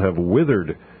graces have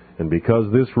withered, and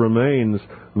because this remains,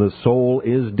 the soul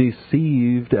is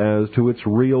deceived as to its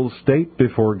real state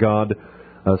before God.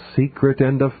 A secret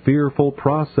and a fearful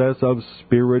process of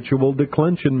spiritual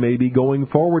declension may be going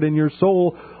forward in your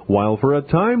soul, while for a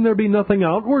time there be nothing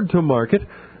outward to mark it.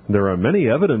 There are many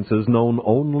evidences known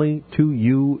only to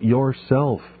you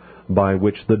yourself by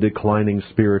which the declining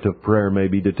spirit of prayer may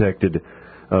be detected.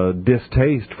 A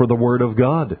distaste for the Word of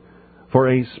God, for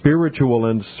a spiritual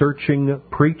and searching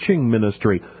preaching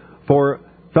ministry, for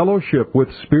fellowship with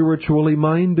spiritually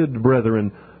minded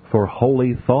brethren, for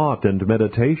holy thought and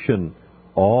meditation.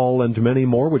 All and many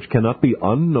more which cannot be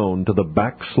unknown to the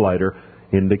backslider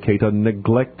indicate a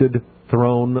neglected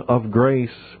throne of grace.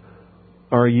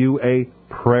 Are you a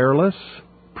prayerless,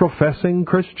 professing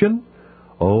Christian?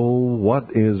 Oh,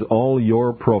 what is all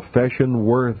your profession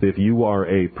worth if you are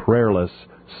a prayerless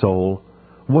soul?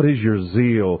 What is your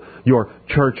zeal, your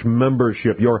church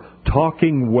membership, your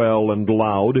talking well and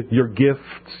loud, your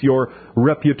gifts, your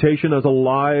reputation as a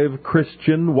live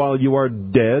Christian while you are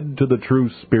dead to the true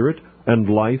spirit and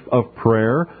life of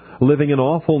prayer, living in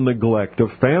awful neglect of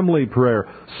family prayer,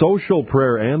 social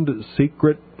prayer, and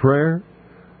secret prayer?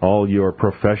 All your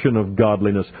profession of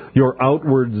godliness, your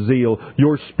outward zeal,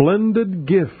 your splendid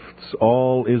gifts,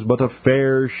 all is but a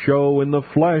fair show in the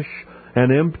flesh,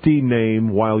 an empty name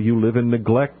while you live in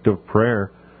neglect of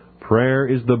prayer. Prayer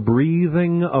is the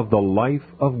breathing of the life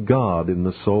of God in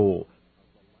the soul.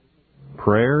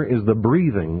 Prayer is the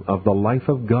breathing of the life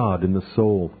of God in the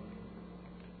soul.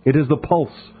 It is the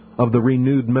pulse of the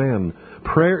renewed man.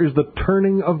 Prayer is the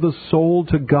turning of the soul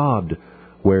to God.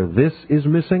 Where this is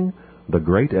missing, the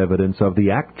great evidence of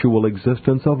the actual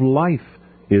existence of life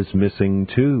is missing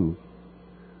too.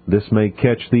 This may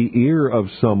catch the ear of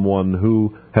someone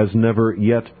who has never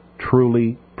yet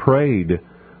truly prayed,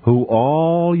 who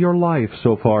all your life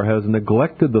so far has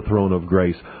neglected the throne of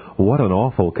grace. What an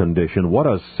awful condition! What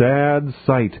a sad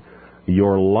sight!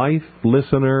 Your life,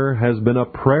 listener, has been a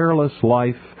prayerless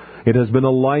life. It has been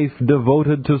a life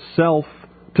devoted to self,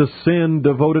 to sin,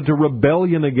 devoted to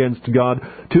rebellion against God,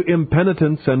 to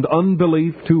impenitence and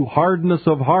unbelief, to hardness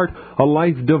of heart, a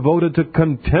life devoted to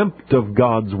contempt of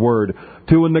God's Word,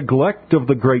 to a neglect of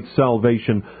the great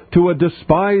salvation, to a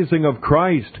despising of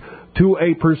Christ, to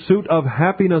a pursuit of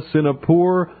happiness in a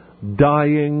poor,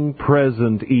 dying,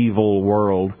 present, evil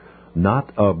world.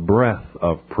 Not a breath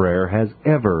of prayer has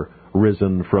ever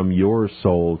risen from your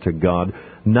soul to God.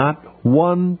 Not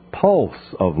one pulse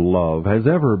of love has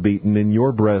ever beaten in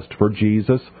your breast for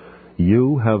Jesus.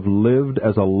 You have lived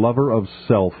as a lover of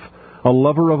self, a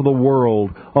lover of the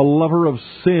world, a lover of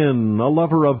sin, a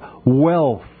lover of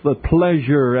wealth,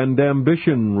 pleasure, and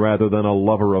ambition, rather than a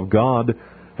lover of God.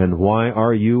 And why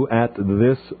are you at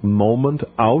this moment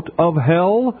out of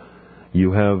hell?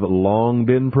 You have long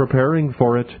been preparing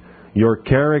for it. Your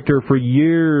character for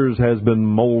years has been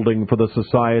molding for the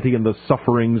society and the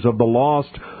sufferings of the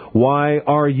lost. Why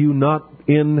are you not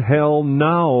in hell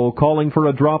now, calling for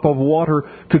a drop of water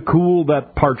to cool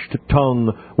that parched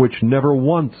tongue which never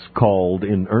once called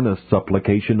in earnest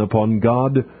supplication upon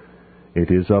God? It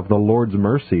is of the Lord's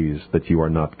mercies that you are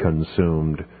not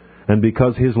consumed, and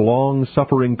because His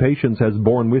long-suffering patience has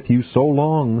borne with you so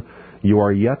long, you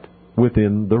are yet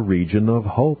within the region of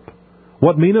hope.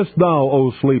 What meanest thou,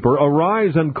 O sleeper?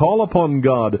 Arise and call upon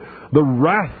God. The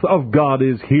wrath of God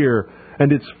is here,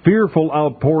 and its fearful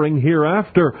outpouring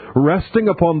hereafter, resting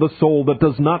upon the soul that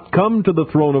does not come to the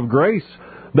throne of grace.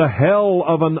 The hell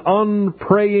of an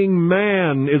unpraying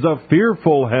man is a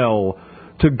fearful hell.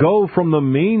 To go from the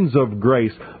means of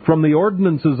grace, from the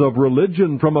ordinances of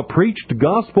religion, from a preached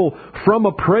gospel, from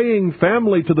a praying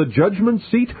family to the judgment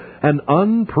seat, an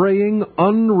unpraying,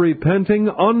 unrepenting,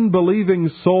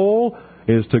 unbelieving soul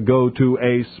is to go to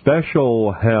a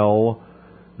special hell.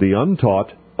 The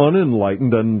untaught,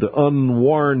 unenlightened, and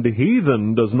unwarned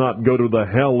heathen does not go to the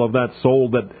hell of that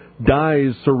soul that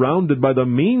dies surrounded by the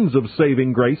means of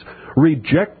saving grace,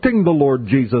 rejecting the Lord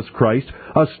Jesus Christ,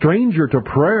 a stranger to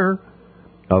prayer.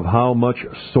 Of how much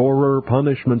sorer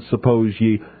punishment, suppose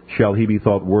ye, shall he be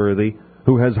thought worthy,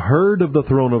 who has heard of the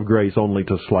throne of grace only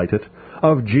to slight it?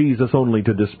 of Jesus only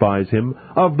to despise him,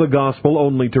 of the gospel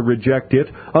only to reject it,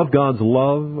 of God's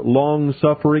love,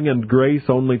 long-suffering, and grace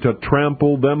only to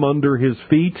trample them under his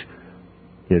feet?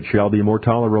 It shall be more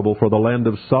tolerable for the land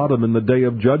of Sodom in the day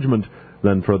of judgment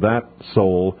than for that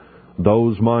soul.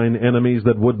 Those mine enemies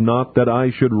that would not that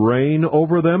I should reign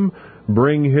over them,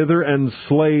 bring hither and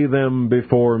slay them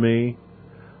before me.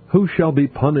 Who shall be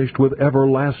punished with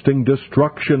everlasting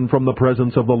destruction from the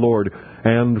presence of the Lord,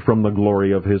 and from the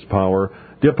glory of his power?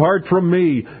 Depart from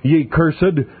me, ye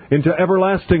cursed, into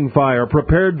everlasting fire,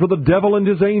 prepared for the devil and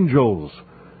his angels.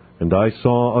 And I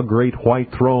saw a great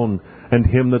white throne, and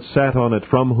him that sat on it,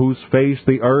 from whose face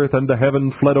the earth and the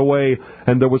heaven fled away,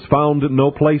 and there was found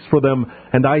no place for them.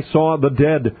 And I saw the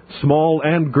dead, small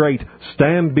and great,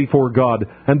 stand before God,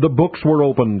 and the books were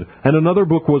opened. And another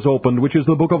book was opened, which is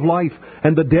the book of life.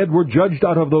 And the dead were judged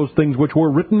out of those things which were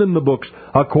written in the books,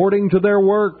 according to their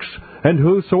works. And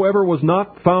whosoever was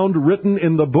not found written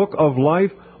in the book of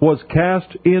life was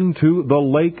cast into the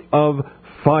lake of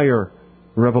fire.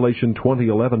 Revelation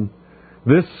 20:11.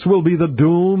 This will be the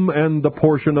doom and the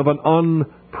portion of an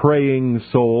unpraying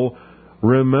soul.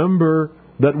 Remember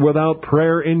that without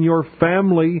prayer in your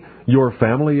family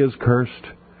is cursed.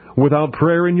 Without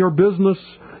prayer in your business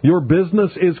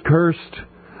is cursed.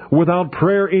 Without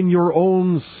prayer in your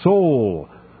own soul,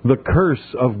 the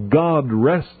curse of God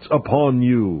rests upon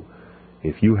you.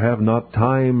 If you have not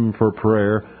time for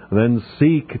prayer, then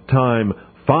seek time.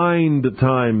 Find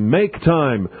time. Make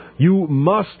time. You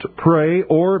must pray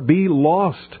or be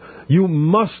lost. You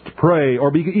must pray or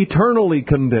be eternally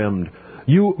condemned.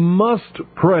 You must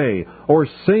pray or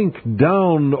sink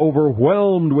down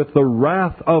overwhelmed with the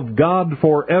wrath of God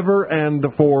forever and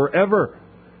forever.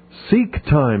 Seek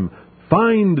time.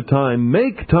 Find time.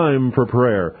 Make time for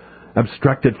prayer.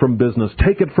 Abstract it from business.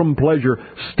 Take it from pleasure.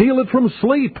 Steal it from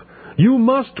sleep. You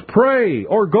must pray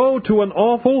or go to an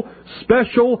awful,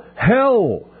 special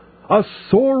hell. A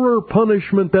sorer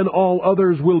punishment than all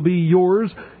others will be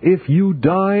yours if you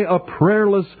die a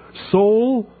prayerless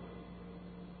soul.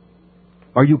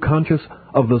 Are you conscious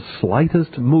of the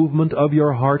slightest movement of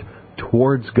your heart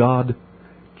towards God?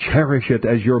 Cherish it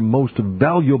as your most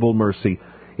valuable mercy.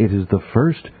 It is the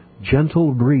first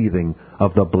gentle breathing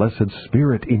of the blessed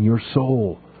Spirit in your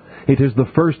soul. It is the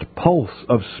first pulse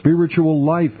of spiritual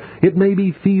life. It may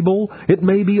be feeble. It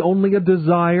may be only a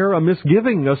desire, a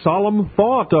misgiving, a solemn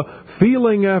thought, a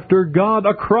feeling after God,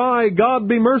 a cry, God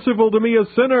be merciful to me, a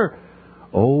sinner.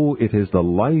 Oh, it is the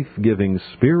life-giving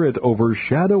Spirit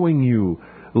overshadowing you.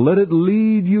 Let it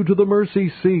lead you to the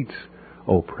mercy seat.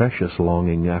 Oh, precious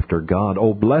longing after God.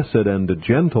 Oh, blessed and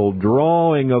gentle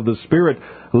drawing of the Spirit.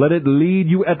 Let it lead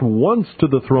you at once to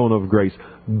the throne of grace.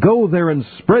 Go there and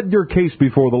spread your case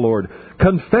before the Lord.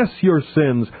 Confess your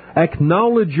sins.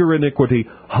 Acknowledge your iniquity.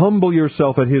 Humble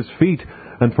yourself at His feet.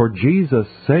 And for Jesus'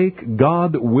 sake,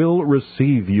 God will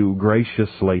receive you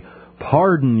graciously,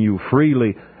 pardon you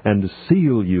freely, and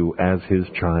seal you as His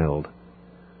child.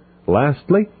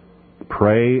 Lastly,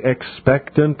 pray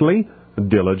expectantly,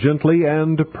 diligently,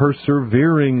 and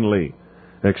perseveringly.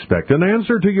 Expect an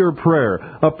answer to your prayer,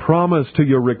 a promise to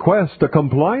your request, a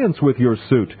compliance with your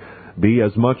suit. Be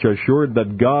as much assured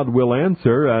that God will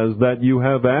answer as that you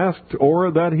have asked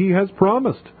or that He has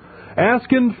promised.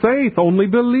 Ask in faith, only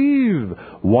believe.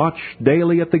 Watch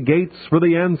daily at the gates for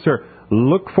the answer.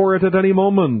 Look for it at any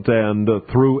moment and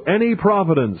through any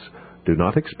providence. Do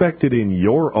not expect it in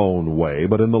your own way,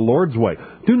 but in the Lord's way.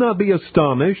 Do not be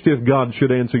astonished if God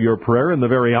should answer your prayer in the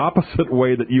very opposite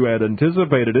way that you had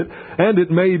anticipated it, and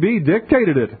it may be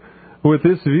dictated it. With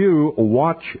this view,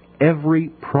 watch every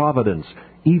providence,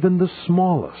 even the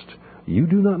smallest. You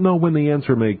do not know when the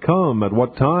answer may come, at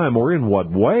what time, or in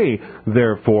what way.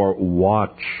 Therefore,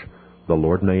 watch. The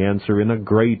Lord may answer in a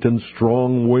great and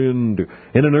strong wind,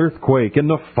 in an earthquake, in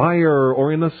the fire,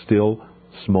 or in a still,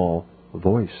 small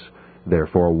voice.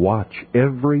 Therefore, watch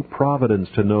every providence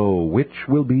to know which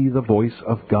will be the voice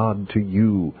of God to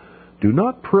you. Do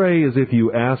not pray as if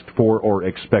you asked for or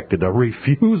expected a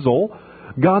refusal.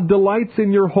 God delights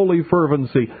in your holy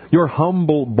fervency, your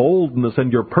humble boldness,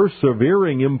 and your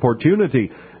persevering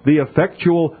importunity. The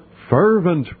effectual,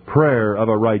 fervent prayer of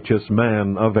a righteous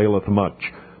man availeth much.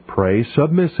 Pray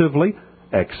submissively,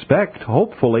 expect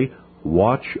hopefully,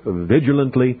 watch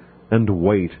vigilantly, and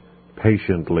wait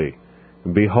patiently.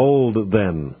 Behold,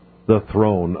 then, the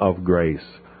throne of grace.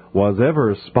 Was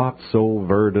ever spot so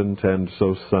verdant and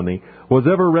so sunny? Was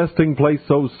ever resting place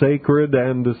so sacred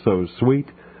and so sweet?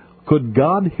 Could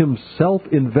God Himself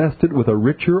invest it with a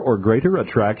richer or greater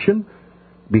attraction?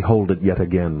 Behold it yet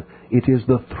again. It is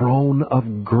the throne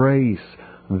of grace.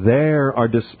 There are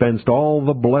dispensed all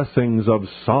the blessings of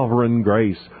sovereign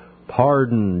grace.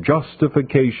 pardon,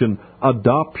 justification,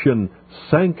 adoption,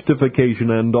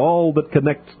 sanctification, and all that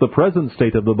connects the present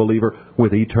state of the believer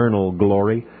with eternal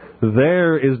glory.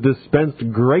 There is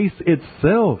dispensed grace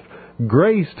itself,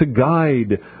 grace to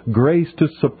guide, grace to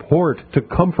support, to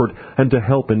comfort, and to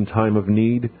help in time of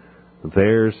need.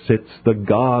 There sits the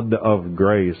God of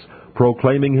grace,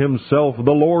 proclaiming himself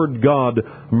the Lord God,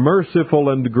 merciful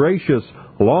and gracious,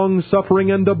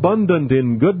 long-suffering and abundant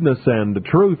in goodness and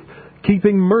truth,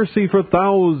 keeping mercy for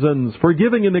thousands,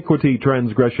 forgiving iniquity,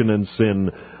 transgression, and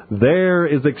sin. There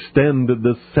is extended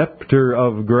the scepter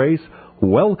of grace,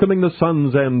 welcoming the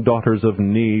sons and daughters of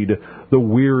need, the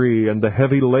weary and the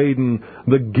heavy laden,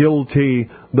 the guilty,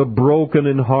 the broken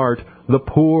in heart, the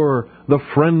poor, the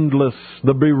friendless,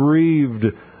 the bereaved.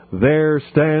 There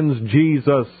stands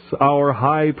Jesus, our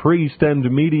high priest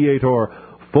and mediator,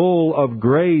 full of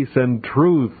grace and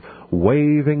truth,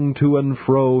 waving to and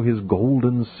fro his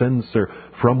golden censer,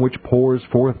 from which pours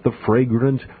forth the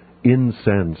fragrant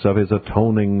incense of his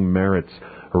atoning merits,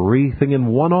 wreathing in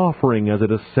one offering as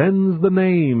it ascends the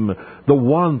name, the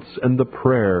wants, and the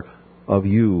prayer of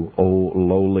you, O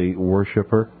lowly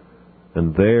worshipper.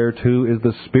 And there, too, is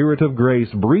the Spirit of grace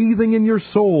breathing in your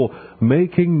soul,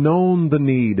 making known the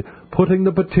need, putting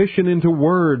the petition into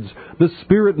words, the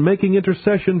Spirit making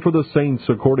intercession for the saints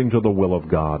according to the will of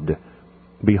God.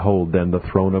 Behold, then, the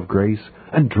throne of grace,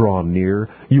 and draw near.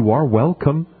 You are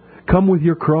welcome. Come with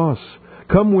your cross.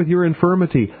 Come with your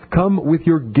infirmity. Come with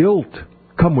your guilt.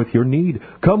 Come with your need.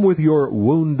 Come with your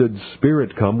wounded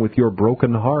spirit. Come with your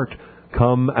broken heart.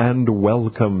 Come and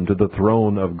welcome to the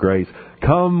throne of grace.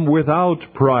 Come without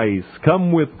price.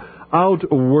 Come without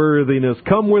worthiness.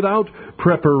 Come without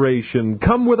preparation.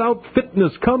 Come without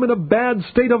fitness. Come in a bad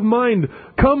state of mind.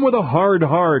 Come with a hard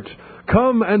heart.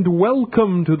 Come and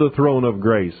welcome to the throne of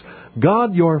grace.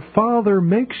 God, your Father,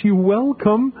 makes you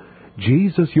welcome.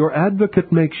 Jesus, your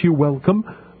advocate, makes you welcome.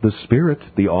 The Spirit,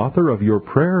 the author of your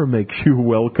prayer, makes you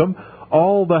welcome.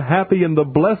 All the happy and the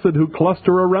blessed who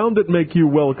cluster around it make you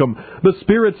welcome. The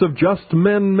spirits of just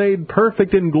men made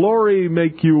perfect in glory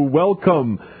make you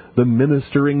welcome. The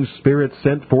ministering spirits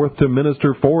sent forth to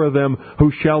minister for them who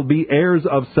shall be heirs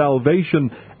of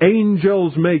salvation,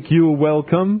 angels make you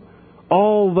welcome.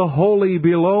 All the holy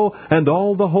below and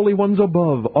all the holy ones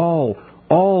above,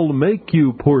 all make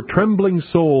you, poor trembling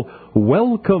soul,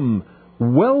 welcome,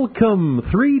 welcome,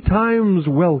 3 times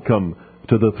welcome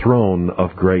to the throne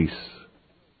of grace.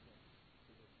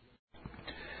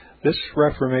 This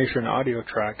Reformation audio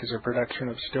track is a production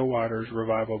of Still Waters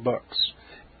Revival Books.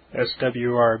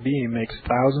 SWRB makes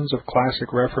thousands of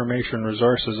classic Reformation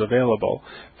resources available,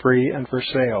 free and for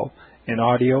sale, in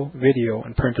audio, video,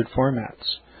 and printed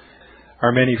formats.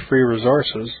 Our many free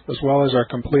resources, as well as our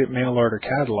complete mail-order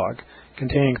catalog,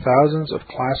 containing thousands of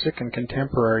classic and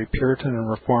contemporary Puritan and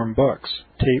Reformed books,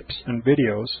 tapes, and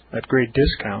videos at great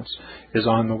discounts, is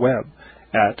on the web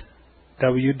at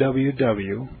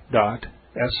www.swrb.com.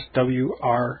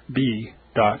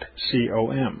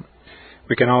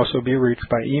 We can also be reached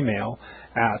by email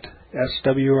at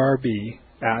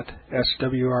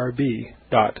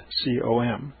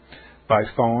swrb@swrb.com, by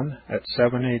phone at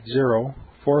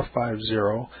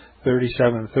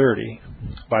 780-450-3730,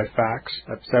 by fax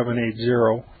at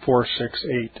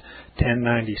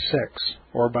 780-468-1096,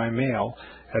 or by mail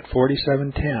at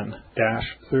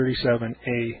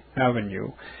 4710-37A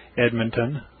Avenue,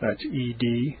 Edmonton, that's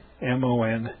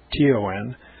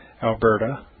Edmonton,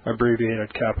 Alberta,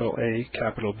 abbreviated capital A,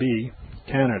 capital B,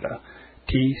 Canada,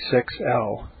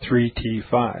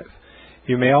 T6L3T5.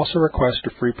 You may also request a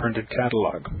free printed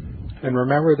catalog. And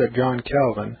remember that John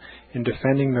Calvin, in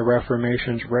defending the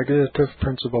Reformation's regulative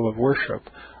principle of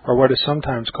worship, or what is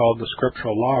sometimes called the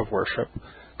scriptural law of worship,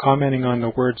 commenting on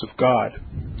the words of God,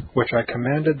 which I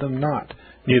commanded them not,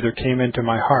 neither came into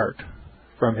my heart,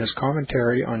 from his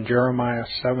commentary on Jeremiah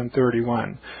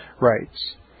 7:31,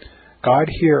 writes, God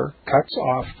here cuts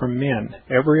off from men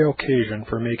every occasion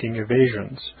for making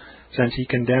evasions, since he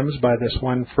condemns by this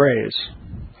one phrase,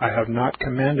 I have not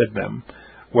commanded them,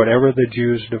 whatever the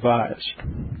Jews devised.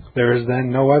 There is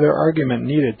then no other argument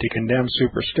needed to condemn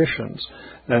superstitions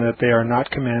than that they are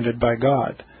not commanded by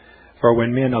God. For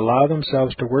when men allow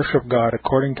themselves to worship God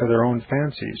according to their own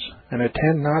fancies, and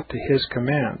attend not to his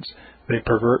commands, they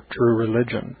pervert true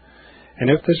religion.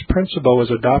 And if this principle was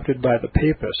adopted by the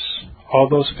Papists, all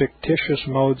those fictitious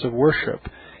modes of worship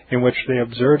in which they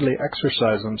absurdly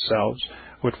exercise themselves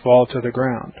would fall to the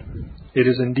ground. It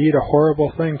is indeed a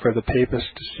horrible thing for the Papists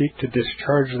to seek to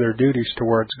discharge their duties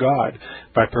towards God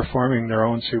by performing their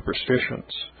own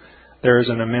superstitions. There is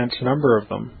an immense number of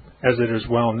them, as it is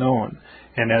well known,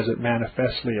 and as it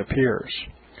manifestly appears.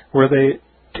 Were they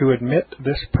to admit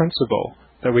this principle,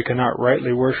 that we cannot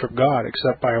rightly worship God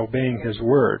except by obeying His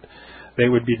word, they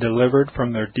would be delivered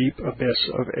from their deep abyss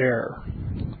of error.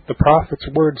 The prophet's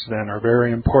words, then, are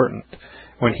very important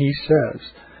when he says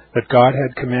that God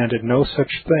had commanded no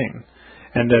such thing,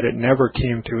 and that it never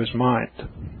came to his mind,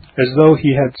 as though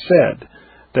he had said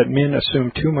that men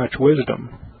assume too much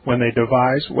wisdom when they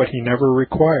devise what he never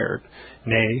required,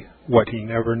 nay, what he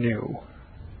never knew.